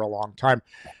have for a long time?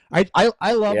 I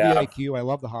love the IQ. I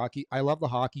love the hockey. I love the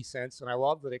hockey sense, and I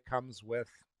love that it comes with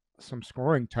some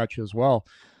scoring touch as well.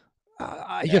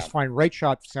 I just find right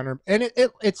shot center, and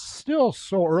it's still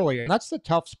so early, and that's the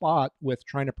tough spot with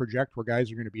trying to project where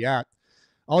guys are going to be at.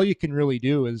 All you can really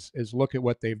do is look at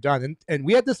what they've done, and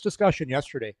we had this discussion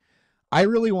yesterday. I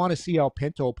really want to see how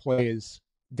Pinto plays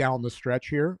down the stretch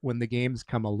here when the games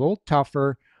come a little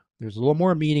tougher. There's a little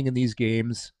more meaning in these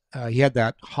games. He had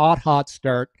that hot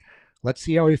start. Let's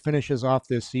see how he finishes off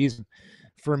this season.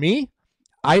 For me,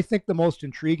 I think the most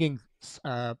intriguing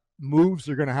moves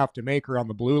they're going to have to make are on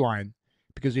the blue line,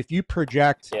 because if you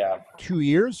project 2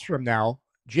 years from now,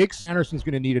 Jake Sanderson's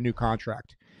going to need a new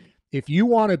contract. If you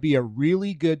want to be a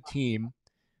really good team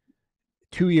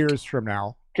 2 years from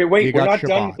now, okay, wait, we're not Shabbat.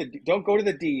 done with the. Don't go to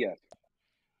the D yet.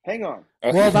 Hang on.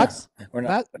 Okay. Well, that's we're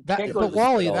not. but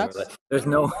Wally, that's there's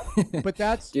no. but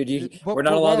that's dude. We're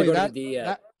not allowed to go to the D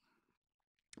yet.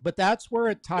 But that's where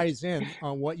it ties in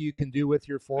on what you can do with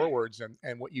your forwards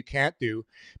and what you can't do.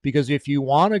 Because if you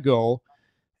want to go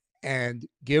and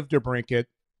give DeBrincat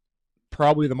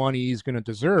probably the money he's going to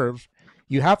deserve,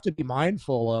 you have to be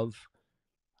mindful of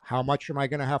how much am I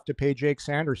going to have to pay Jake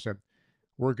Sanderson?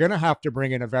 We're going to have to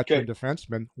bring in a veteran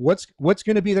defenseman. What's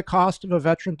going to be the cost of a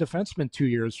veteran defenseman 2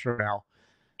 years from now?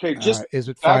 Okay, just is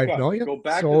it $5 million? Go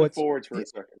back to the forwards for a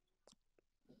second.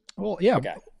 Well, yeah.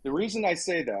 Okay. The reason I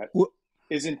say that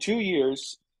is in 2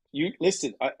 years, you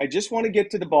listen, I just want to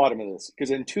get to the bottom of this, because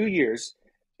in 2 years,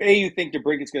 you think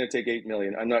DeBrincat's going to take $8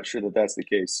 million. I'm not sure that that's the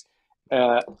case.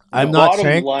 I'm not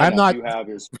saying I'm not. You have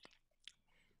is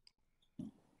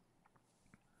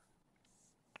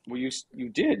well, you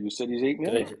did. You said he's $8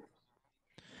 million. You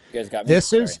guys got me.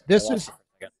 This is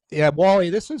Wally.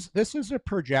 This is a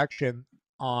projection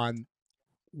on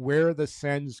where the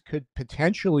Sens could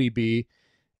potentially be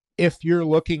if you're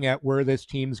looking at where this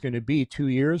team's going to be 2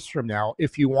 years from now,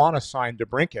 if you want to sign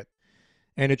DeBrincat.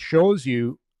 And it shows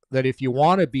you that if you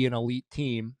want to be an elite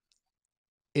team,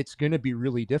 it's going to be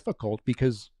really difficult,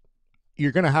 because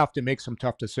you're going to have to make some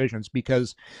tough decisions,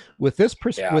 because with this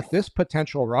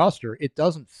potential roster, it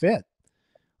doesn't fit.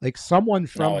 Like, someone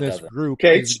from this group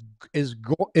is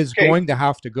going to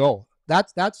have to go.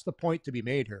 That's the point to be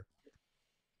made here.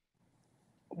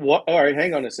 What? All right,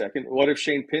 hang on a second. What if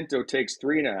Shane Pinto takes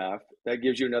 3.5? That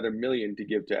gives you another $1 million to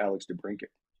give to Alex DeBrincat.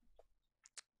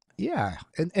 Yeah,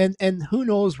 and who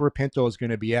knows where Pinto is going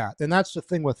to be at? And that's the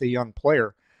thing with a young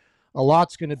player. A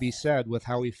lot's going to be said with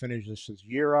how he finishes his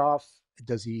year off.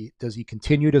 Does he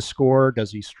continue to score?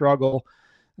 Does he struggle?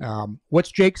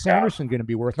 What's Jake Sanderson going to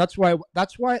be worth? That's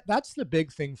the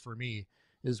big thing for me,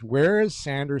 is where is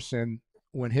Sanderson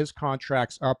when his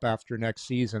contract's up after next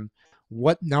season?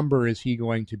 What number is he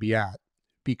going to be at?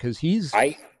 Because he's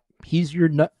your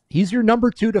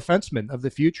number 2 defenseman of the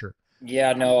future.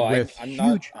 Yeah, no,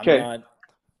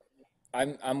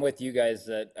 I'm with you guys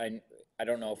that I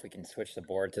don't know if we can switch the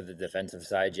board to the defensive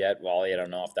side yet, Wally. I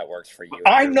don't know if that works for you.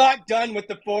 I'm not done with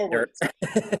the forwards.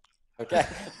 Okay.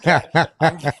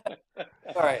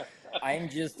 All right. I'm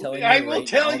just telling you. I will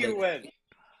tell you when.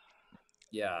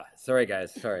 Yeah. Sorry,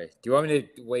 guys. Sorry. Do you want me to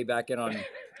weigh back in on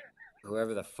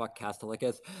whoever the fuck Kastelik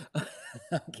is?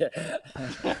 Okay.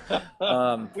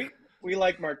 We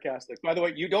like Mark Kastelik. By the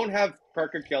way, you don't have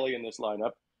Parker Kelly in this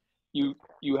lineup. You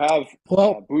have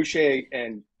Boucher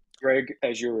and Greg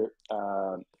as your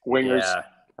wingers.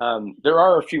 Yeah. There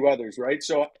are a few others, right?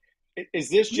 So is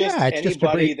this just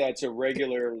anybody that's a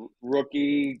regular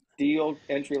rookie deal,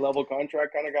 entry-level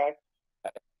contract kind of guy?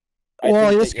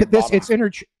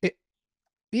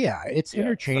 It's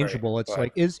interchangeable. It's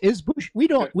like, is Boucher? We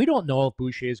don't know if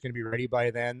Boucher is going to be ready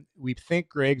by then. We think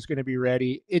Greg's going to be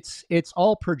ready. It's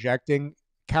all projecting.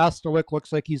 Kastelik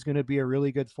looks like he's going to be a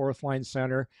really good fourth line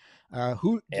center.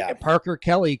 Parker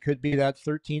Kelly could be that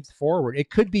 13th forward. It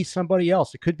could be somebody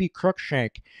else. It could be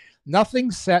Crookshank.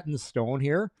 Nothing's set in stone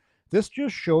here. This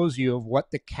just shows you of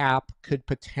what the cap could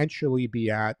potentially be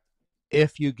at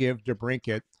if you give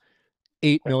DeBrincat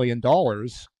 $8 million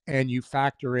and you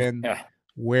factor in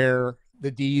where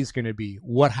the D is going to be.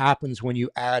 What happens when you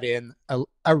add in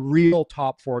a real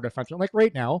top 4 defenseman? Like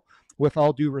right now, with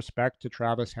all due respect to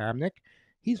Travis Hamnick,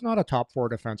 he's not a top 4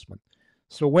 defenseman.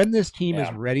 So when this team is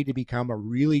ready to become a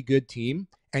really good team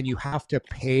and you have to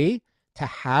pay to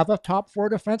have a top 4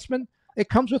 defenseman, it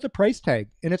comes with a price tag,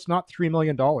 and it's not $3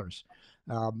 million.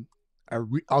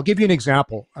 I'll give you an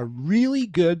example. A really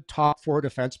good top 4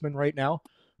 defenseman right now,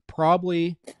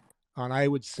 probably on, I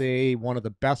would say, one of the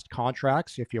best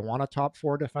contracts if you want a top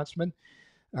 4 defenseman.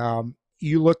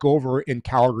 You look over in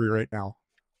Calgary right now.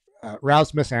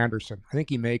 Rasmus Anderson. I think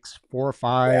he makes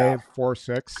 4.5,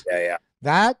 4.6. Yeah.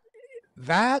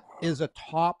 That is a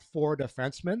top 4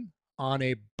 defenseman on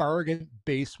a bargain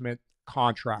basement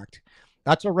contract.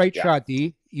 That's a right shot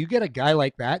D. You get a guy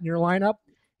like that in your lineup,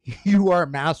 you are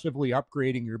massively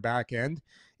upgrading your back end,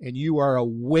 and you are a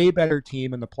way better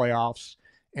team in the playoffs,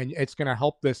 and it's going to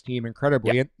help this team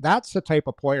incredibly. Yeah. And that's the type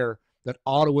of player that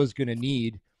Ottawa's going to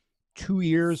need 2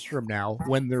 years from now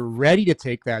when they're ready to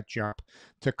take that jump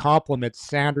to complement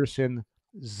Sanderson,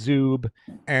 Zub,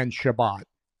 and Shabbat.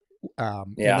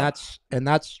 And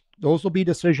that's those will be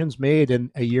decisions made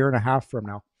in a year and a half from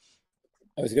now.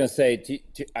 I was going to say,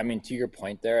 to your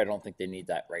point there, I don't think they need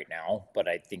that right now, but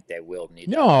I think they will need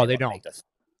that. No, they don't.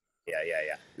 Yeah.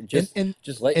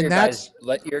 Just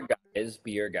let your guys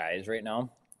be your guys right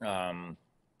now.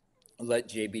 Let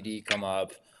JBD come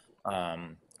up.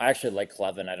 I actually like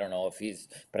Clevin. I don't know if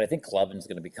but I think Clevin's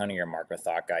going to be kind of your Mark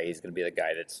Mathot guy. He's going to be the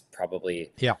guy that's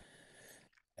probably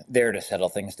there to settle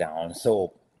things down.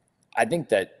 So I think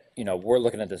that, we're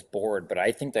looking at this board, but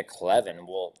I think that Clevin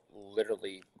will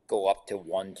literally go up to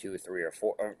 1, 2, 3, or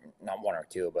 4, or not 1 or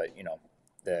 2, but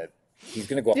he's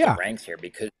going to go up the ranks here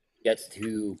because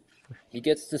he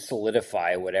gets to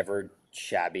solidify whatever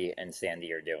Shabby and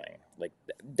Sandy are doing. Like,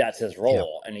 that's his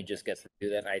role, and he just gets to do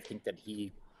that. And I think that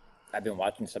I've been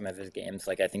watching some of his games.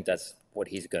 Like, I think that's what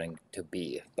he's going to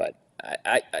be. But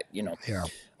I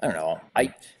don't know.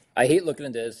 I hate looking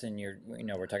at this, and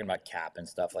we're talking about cap and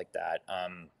stuff like that.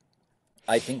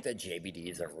 I think that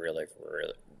JBD is a really,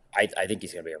 really. I think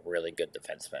he's going to be a really good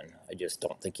defenseman. I just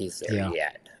don't think he's there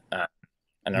yet.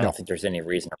 And I don't think there's any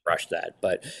reason to rush that.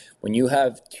 But when you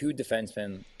have 2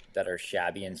 defensemen that are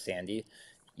Shabby and Sandy,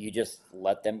 you just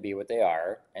let them be what they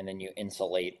are, and then you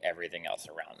insulate everything else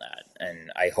around that.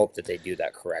 And I hope that they do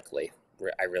that correctly.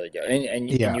 I really do. And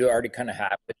you already kind of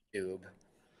have with Tube,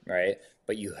 right?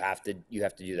 But you have to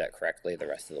do that correctly the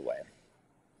rest of the way.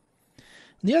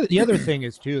 The other thing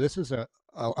is, too, this is a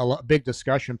big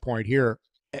discussion point here.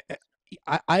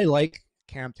 I like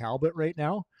Cam Talbot right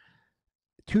now.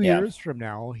 2 years from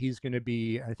now, I think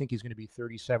he's going to be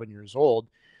 37 years old.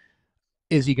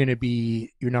 Is he going to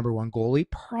be your number 1 goalie?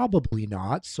 Probably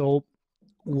not. So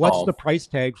what's the price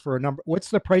tag for a number 1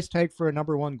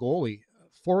 goalie?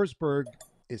 Forsberg,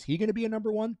 is he going to be a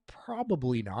number 1?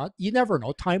 Probably not. You never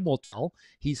know. Time will tell.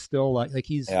 He's still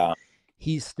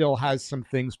he still has some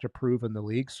things to prove in the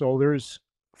league. So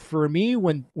for me,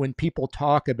 when people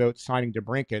talk about signing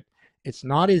DeBrincat, it's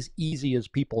not as easy as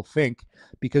people think,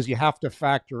 because you have to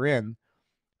factor in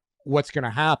what's going to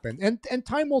happen, and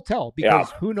time will tell, because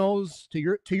who knows,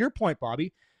 to your point,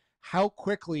 Bobby, how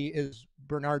quickly is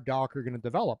Bernard Docker going to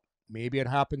develop? Maybe it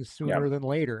happens sooner than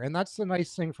later. And that's the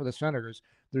nice thing for the Senators.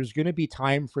 There's going to be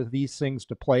time for these things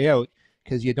to play out,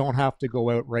 because you don't have to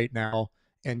go out right now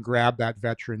and grab that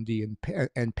veteran D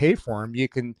and pay for him. You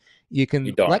can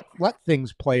let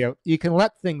things play out. You can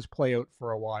let things play out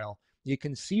for a while. You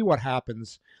can see what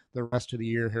happens the rest of the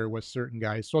year here with certain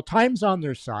guys. So time's on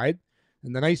their side.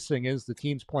 And the nice thing is the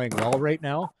team's playing well right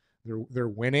now. They're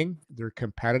winning. They're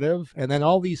competitive. And then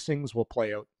all these things will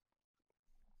play out.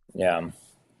 Yeah.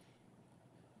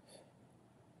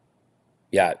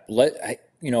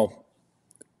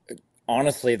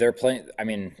 Honestly, they're playing. I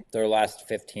mean, their last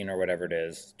 15 or whatever it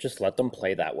is, just let them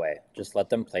play that way. Just let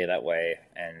them play that way,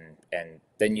 and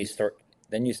then you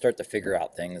start to figure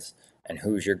out things and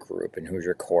who's your group and who's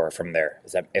your core from there.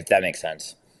 If that makes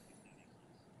sense?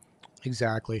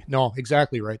 Exactly. No,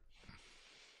 exactly right.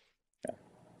 Yeah.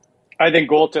 I think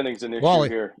goaltending's an issue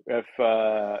here. If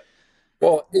it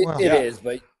is,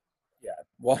 but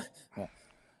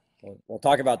we'll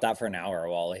talk about that for an hour,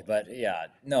 Wally. But you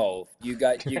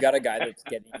got a guy that's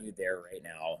getting you there right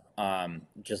now.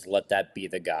 Just let that be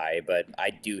the guy. But I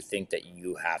do think that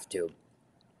you have to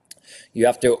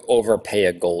overpay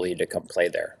a goalie to come play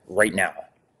there right now,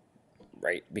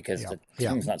 right? Because the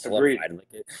team's not solidified.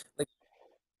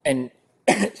 And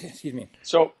excuse me.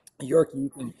 So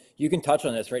Yorkie, you can touch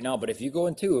on this right now. But if you go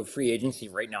into a free agency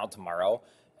right now tomorrow.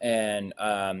 And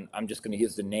I'm just going to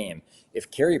use the name.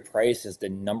 If Carey Price is the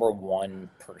number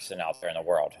 1 person out there in the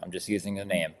world, I'm just using the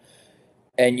name,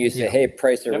 and you say, "Hey,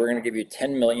 Price, we're going to give you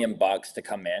 $10 million to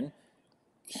come in,"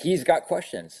 he's got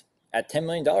questions. At $10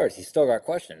 million, he's still got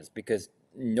questions, because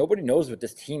nobody knows what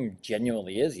this team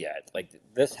genuinely is yet. Like,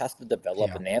 this has to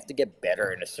develop, and they have to get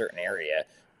better in a certain area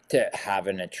to have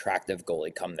an attractive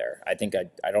goalie come there. I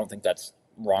don't think that's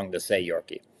wrong to say,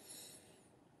 Yorkie.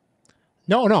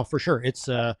 No, for sure. It's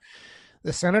the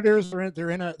Senators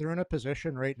they're in a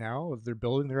position right now of they're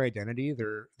building their identity.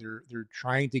 They're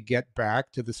trying to get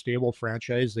back to the stable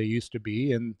franchise they used to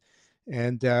be, and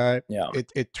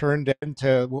it turned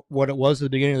into what it was at the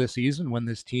beginning of the season, when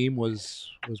this team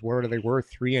was where they were,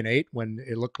 3-8, when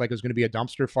it looked like it was going to be a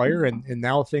dumpster fire, and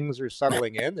now things are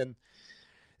settling in, and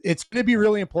It's going to be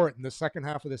really important the second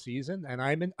half of the season, and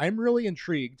I'm really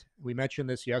intrigued. We mentioned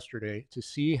this yesterday to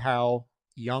see how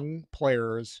young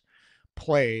players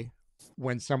play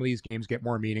when some of these games get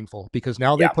more meaningful, because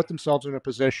now they put themselves in a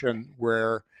position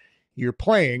where you're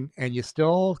playing and you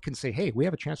still can say, "Hey, we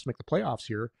have a chance to make the playoffs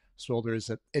here." So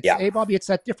hey, Bobby, it's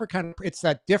that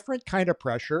different kind of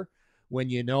pressure when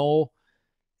you know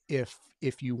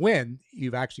if you win,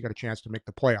 you've actually got a chance to make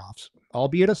the playoffs,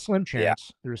 albeit a slim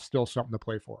chance. There's still something to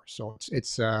play for. So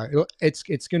it's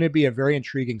going to be a very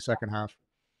intriguing second half.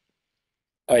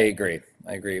 I agree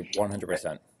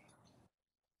 100%.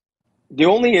 The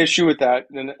only issue with that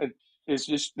is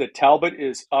just that Talbot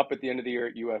is up at the end of the year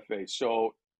at UFA.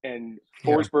 So, and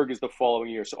Forsberg is the following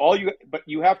year. So but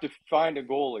you have to find a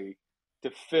goalie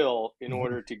to fill in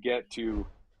order to get to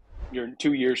your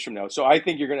 2 years from now. So I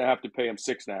think you're going to have to pay him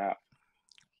 $6.5.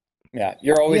 Yeah,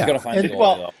 you're always going to find a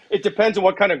goalie, though. It depends on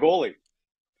what kind of goalie.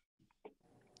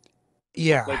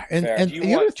 Yeah, like, and do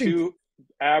you want two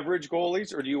average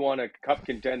goalies, or do you want a cup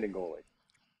contending goalie?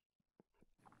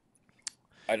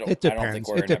 It depends. I don't think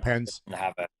we're going to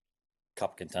have a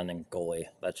cup contending goalie.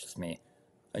 That's just me.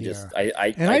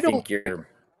 I think you're.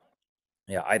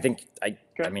 Yeah, I think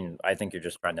you're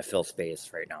just trying to fill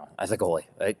space right now as a goalie.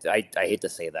 I hate to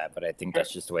say that, but I think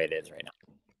that's just the way it is right now.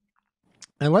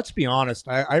 And let's be honest,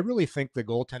 I really think the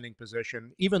goaltending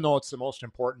position, even though it's the most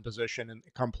important position in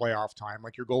come playoff time,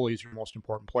 like your goalie is your most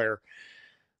important player,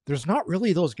 there's not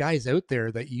really those guys out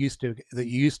there that you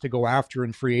used to go after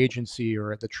in free agency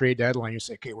or at the trade deadline. You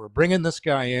say, okay, we're bringing this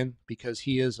guy in because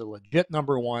he is a legit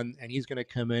number one and he's going to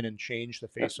come in and change the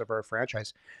face of our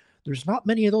franchise. There's not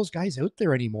many of those guys out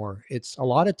there anymore. It's a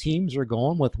lot of teams are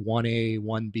going with 1A,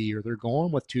 1B, or they're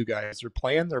going with two guys. They're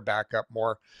playing their backup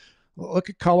more. Look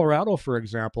at Colorado, for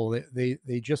example.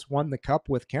 They just won the cup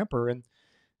with Kemper,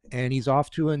 and he's off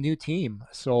to a new team.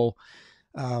 So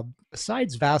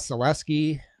besides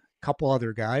Vasilevsky, a couple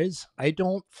other guys, I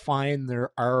don't find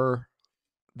there are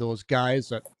those guys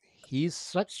that he's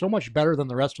so much better than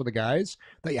the rest of the guys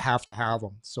that you have to have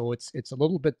him. So it's a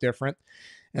little bit different.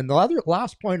 And the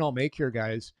last point I'll make here,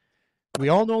 guys, we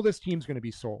all know this team's going to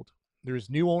be sold. There's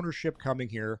new ownership coming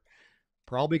here,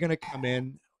 probably going to come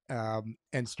in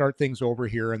and start things over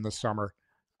here in the summer.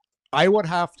 I would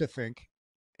have to think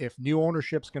if new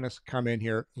ownership's going to come in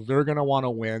here, they're going to want to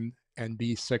win and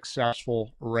be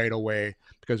successful right away,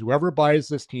 because whoever buys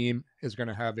this team is going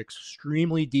to have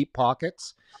extremely deep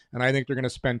pockets, and I think they're going to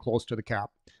spend close to the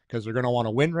cap because they're going to want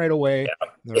to win right away.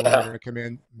 They're going to come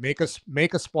in, make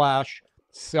a splash,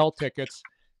 sell tickets,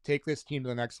 take this team to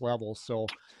the next level. So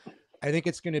I think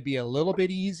it's going to be a little bit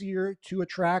easier to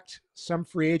attract some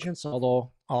free agents,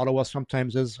 although Ottawa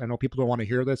sometimes is. I know people don't want to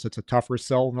hear this. It's a tougher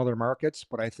sell in other markets,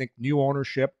 but I think new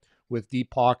ownership with deep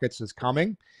pockets is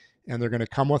coming, and they're going to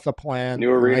come with a plan.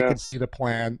 New arena. I can see the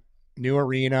plan, new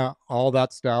arena, all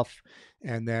that stuff.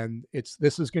 And then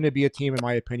this is going to be a team, in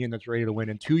my opinion, that's ready to win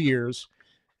in 2 years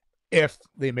if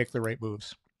they make the right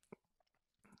moves.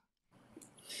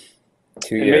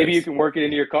 2 years. And maybe you can work it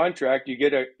into your contract. You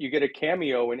get a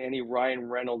cameo in any Ryan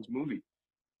Reynolds movie.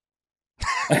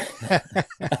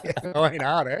 Why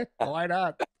not, eh? Why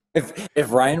not?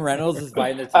 If Ryan Reynolds is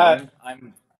buying the team,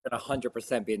 I'm gonna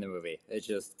 100% be in the movie. It's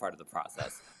just part of the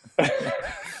process.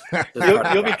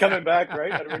 You'll be coming back,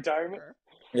 right, out of retirement?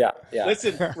 Yeah.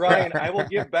 Listen, Ryan, I will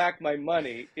give back my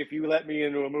money if you let me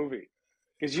into a movie,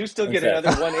 because you still get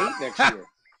another 1.8 next year.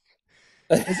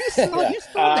 Is he still?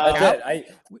 That's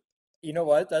it. You know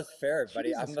what? That's fair, buddy.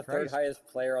 Jesus I'm the Christ. third highest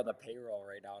player on the payroll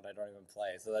right now, and I don't even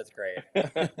play, so that's great.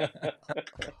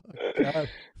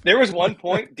 There was one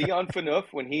point, Dion Phaneuf,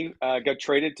 when he got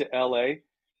traded to LA,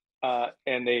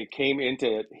 and they came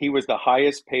into it, he was the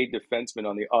highest paid defenseman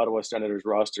on the Ottawa Senators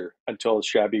roster until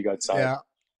Shabby got signed. Yeah.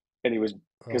 And he was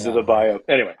because of the buyout.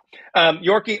 Anyway,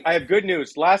 Yorkie, I have good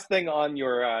news. Last thing on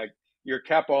your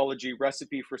Capology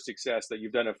recipe for success that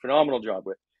you've done a phenomenal job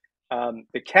with.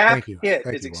 The cap hit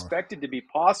is expected to be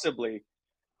possibly.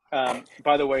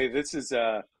 By the way, this is.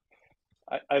 I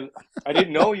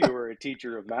didn't know you were a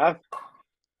teacher of math.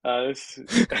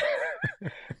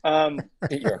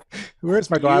 Where's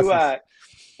my glasses?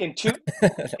 In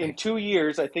 2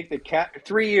 years, I think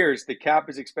 3 years, the cap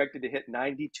is expected to hit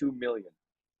 92 million.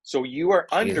 So you are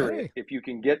under it if you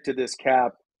can get to this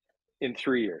cap in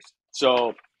 3 years.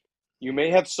 So you may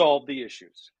have solved the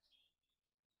issues.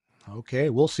 Okay,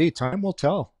 we'll see. Time will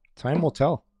tell. Time will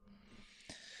tell.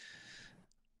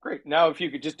 Great. Now, if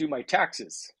you could just do my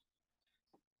taxes.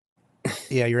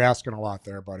 Yeah, you're asking a lot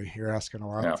there, buddy. You're asking a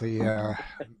lot. Yeah.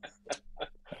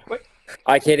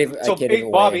 I can't even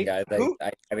Bobby, win, guys.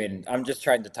 I mean, I'm just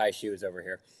trying to tie shoes over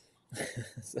here.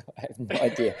 So I have no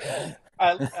idea.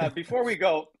 Before we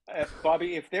go,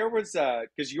 Bobby, if there was,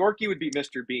 because Yorkie would be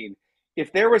Mr. Bean,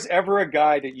 if there was ever a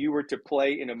guy that you were to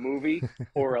play in a movie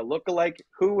or a lookalike,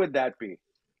 who would that be?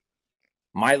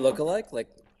 My lookalike, like,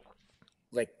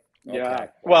 Yeah. okay.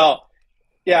 Well,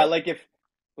 yeah.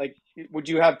 Would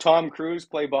you have Tom Cruise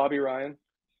play Bobby Ryan?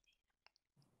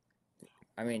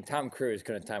 I mean, Tom Cruise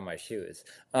couldn't tie my shoes.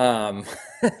 But,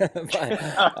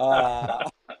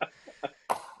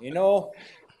 you know,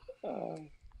 can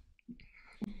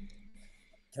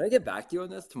I get back to you on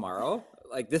this tomorrow?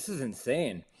 Like, this is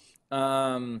insane.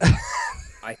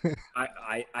 I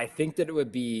think that it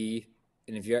would be,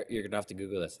 and if you're gonna have to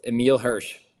Google this, Emil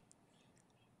Hirsch.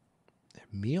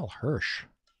 Emil Hirsch.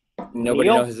 Nobody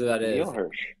knows who that is. Emil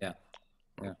Hirsch. Yeah.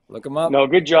 Look him up. No,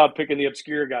 good job picking the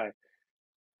obscure guy.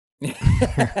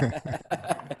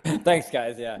 Thanks,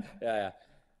 guys. Yeah.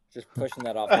 Just pushing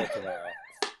that off till tomorrow.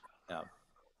 Yeah.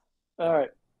 All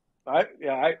right.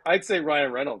 I'd say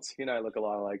Ryan Reynolds. He and I look a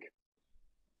lot alike.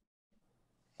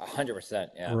 100%.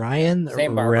 Yeah. Ryan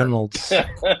Reynolds.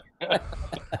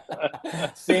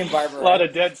 Same barber. A lot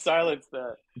of dead silence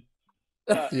there.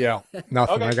 Yeah.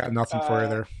 Nothing. Okay. I got nothing for you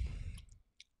there.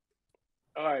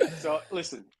 All right. So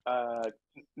listen,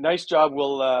 nice job.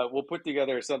 We'll put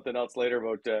together something else later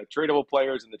about tradable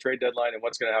players and the trade deadline and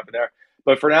what's going to happen there.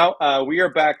 But for now, we are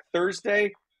back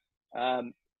Thursday.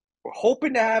 We're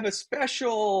hoping to have a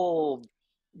special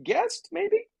guest,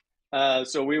 maybe.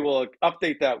 So we will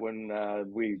update that when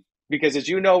because as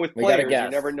you know, with players, you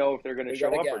never know if they're going to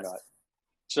show up or not.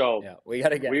 So yeah, we got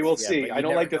to guess. We will see. I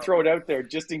don't like to throw it out there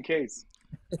just in case.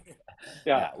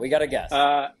 Yeah, we got to guess.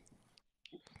 All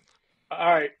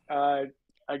right.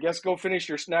 I guess go finish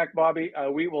your snack, Bobby.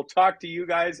 We will talk to you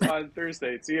guys on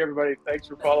Thursday. See you, everybody. Thanks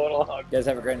for following along. You guys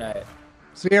have a great night.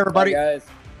 See you, everybody. Bye, guys.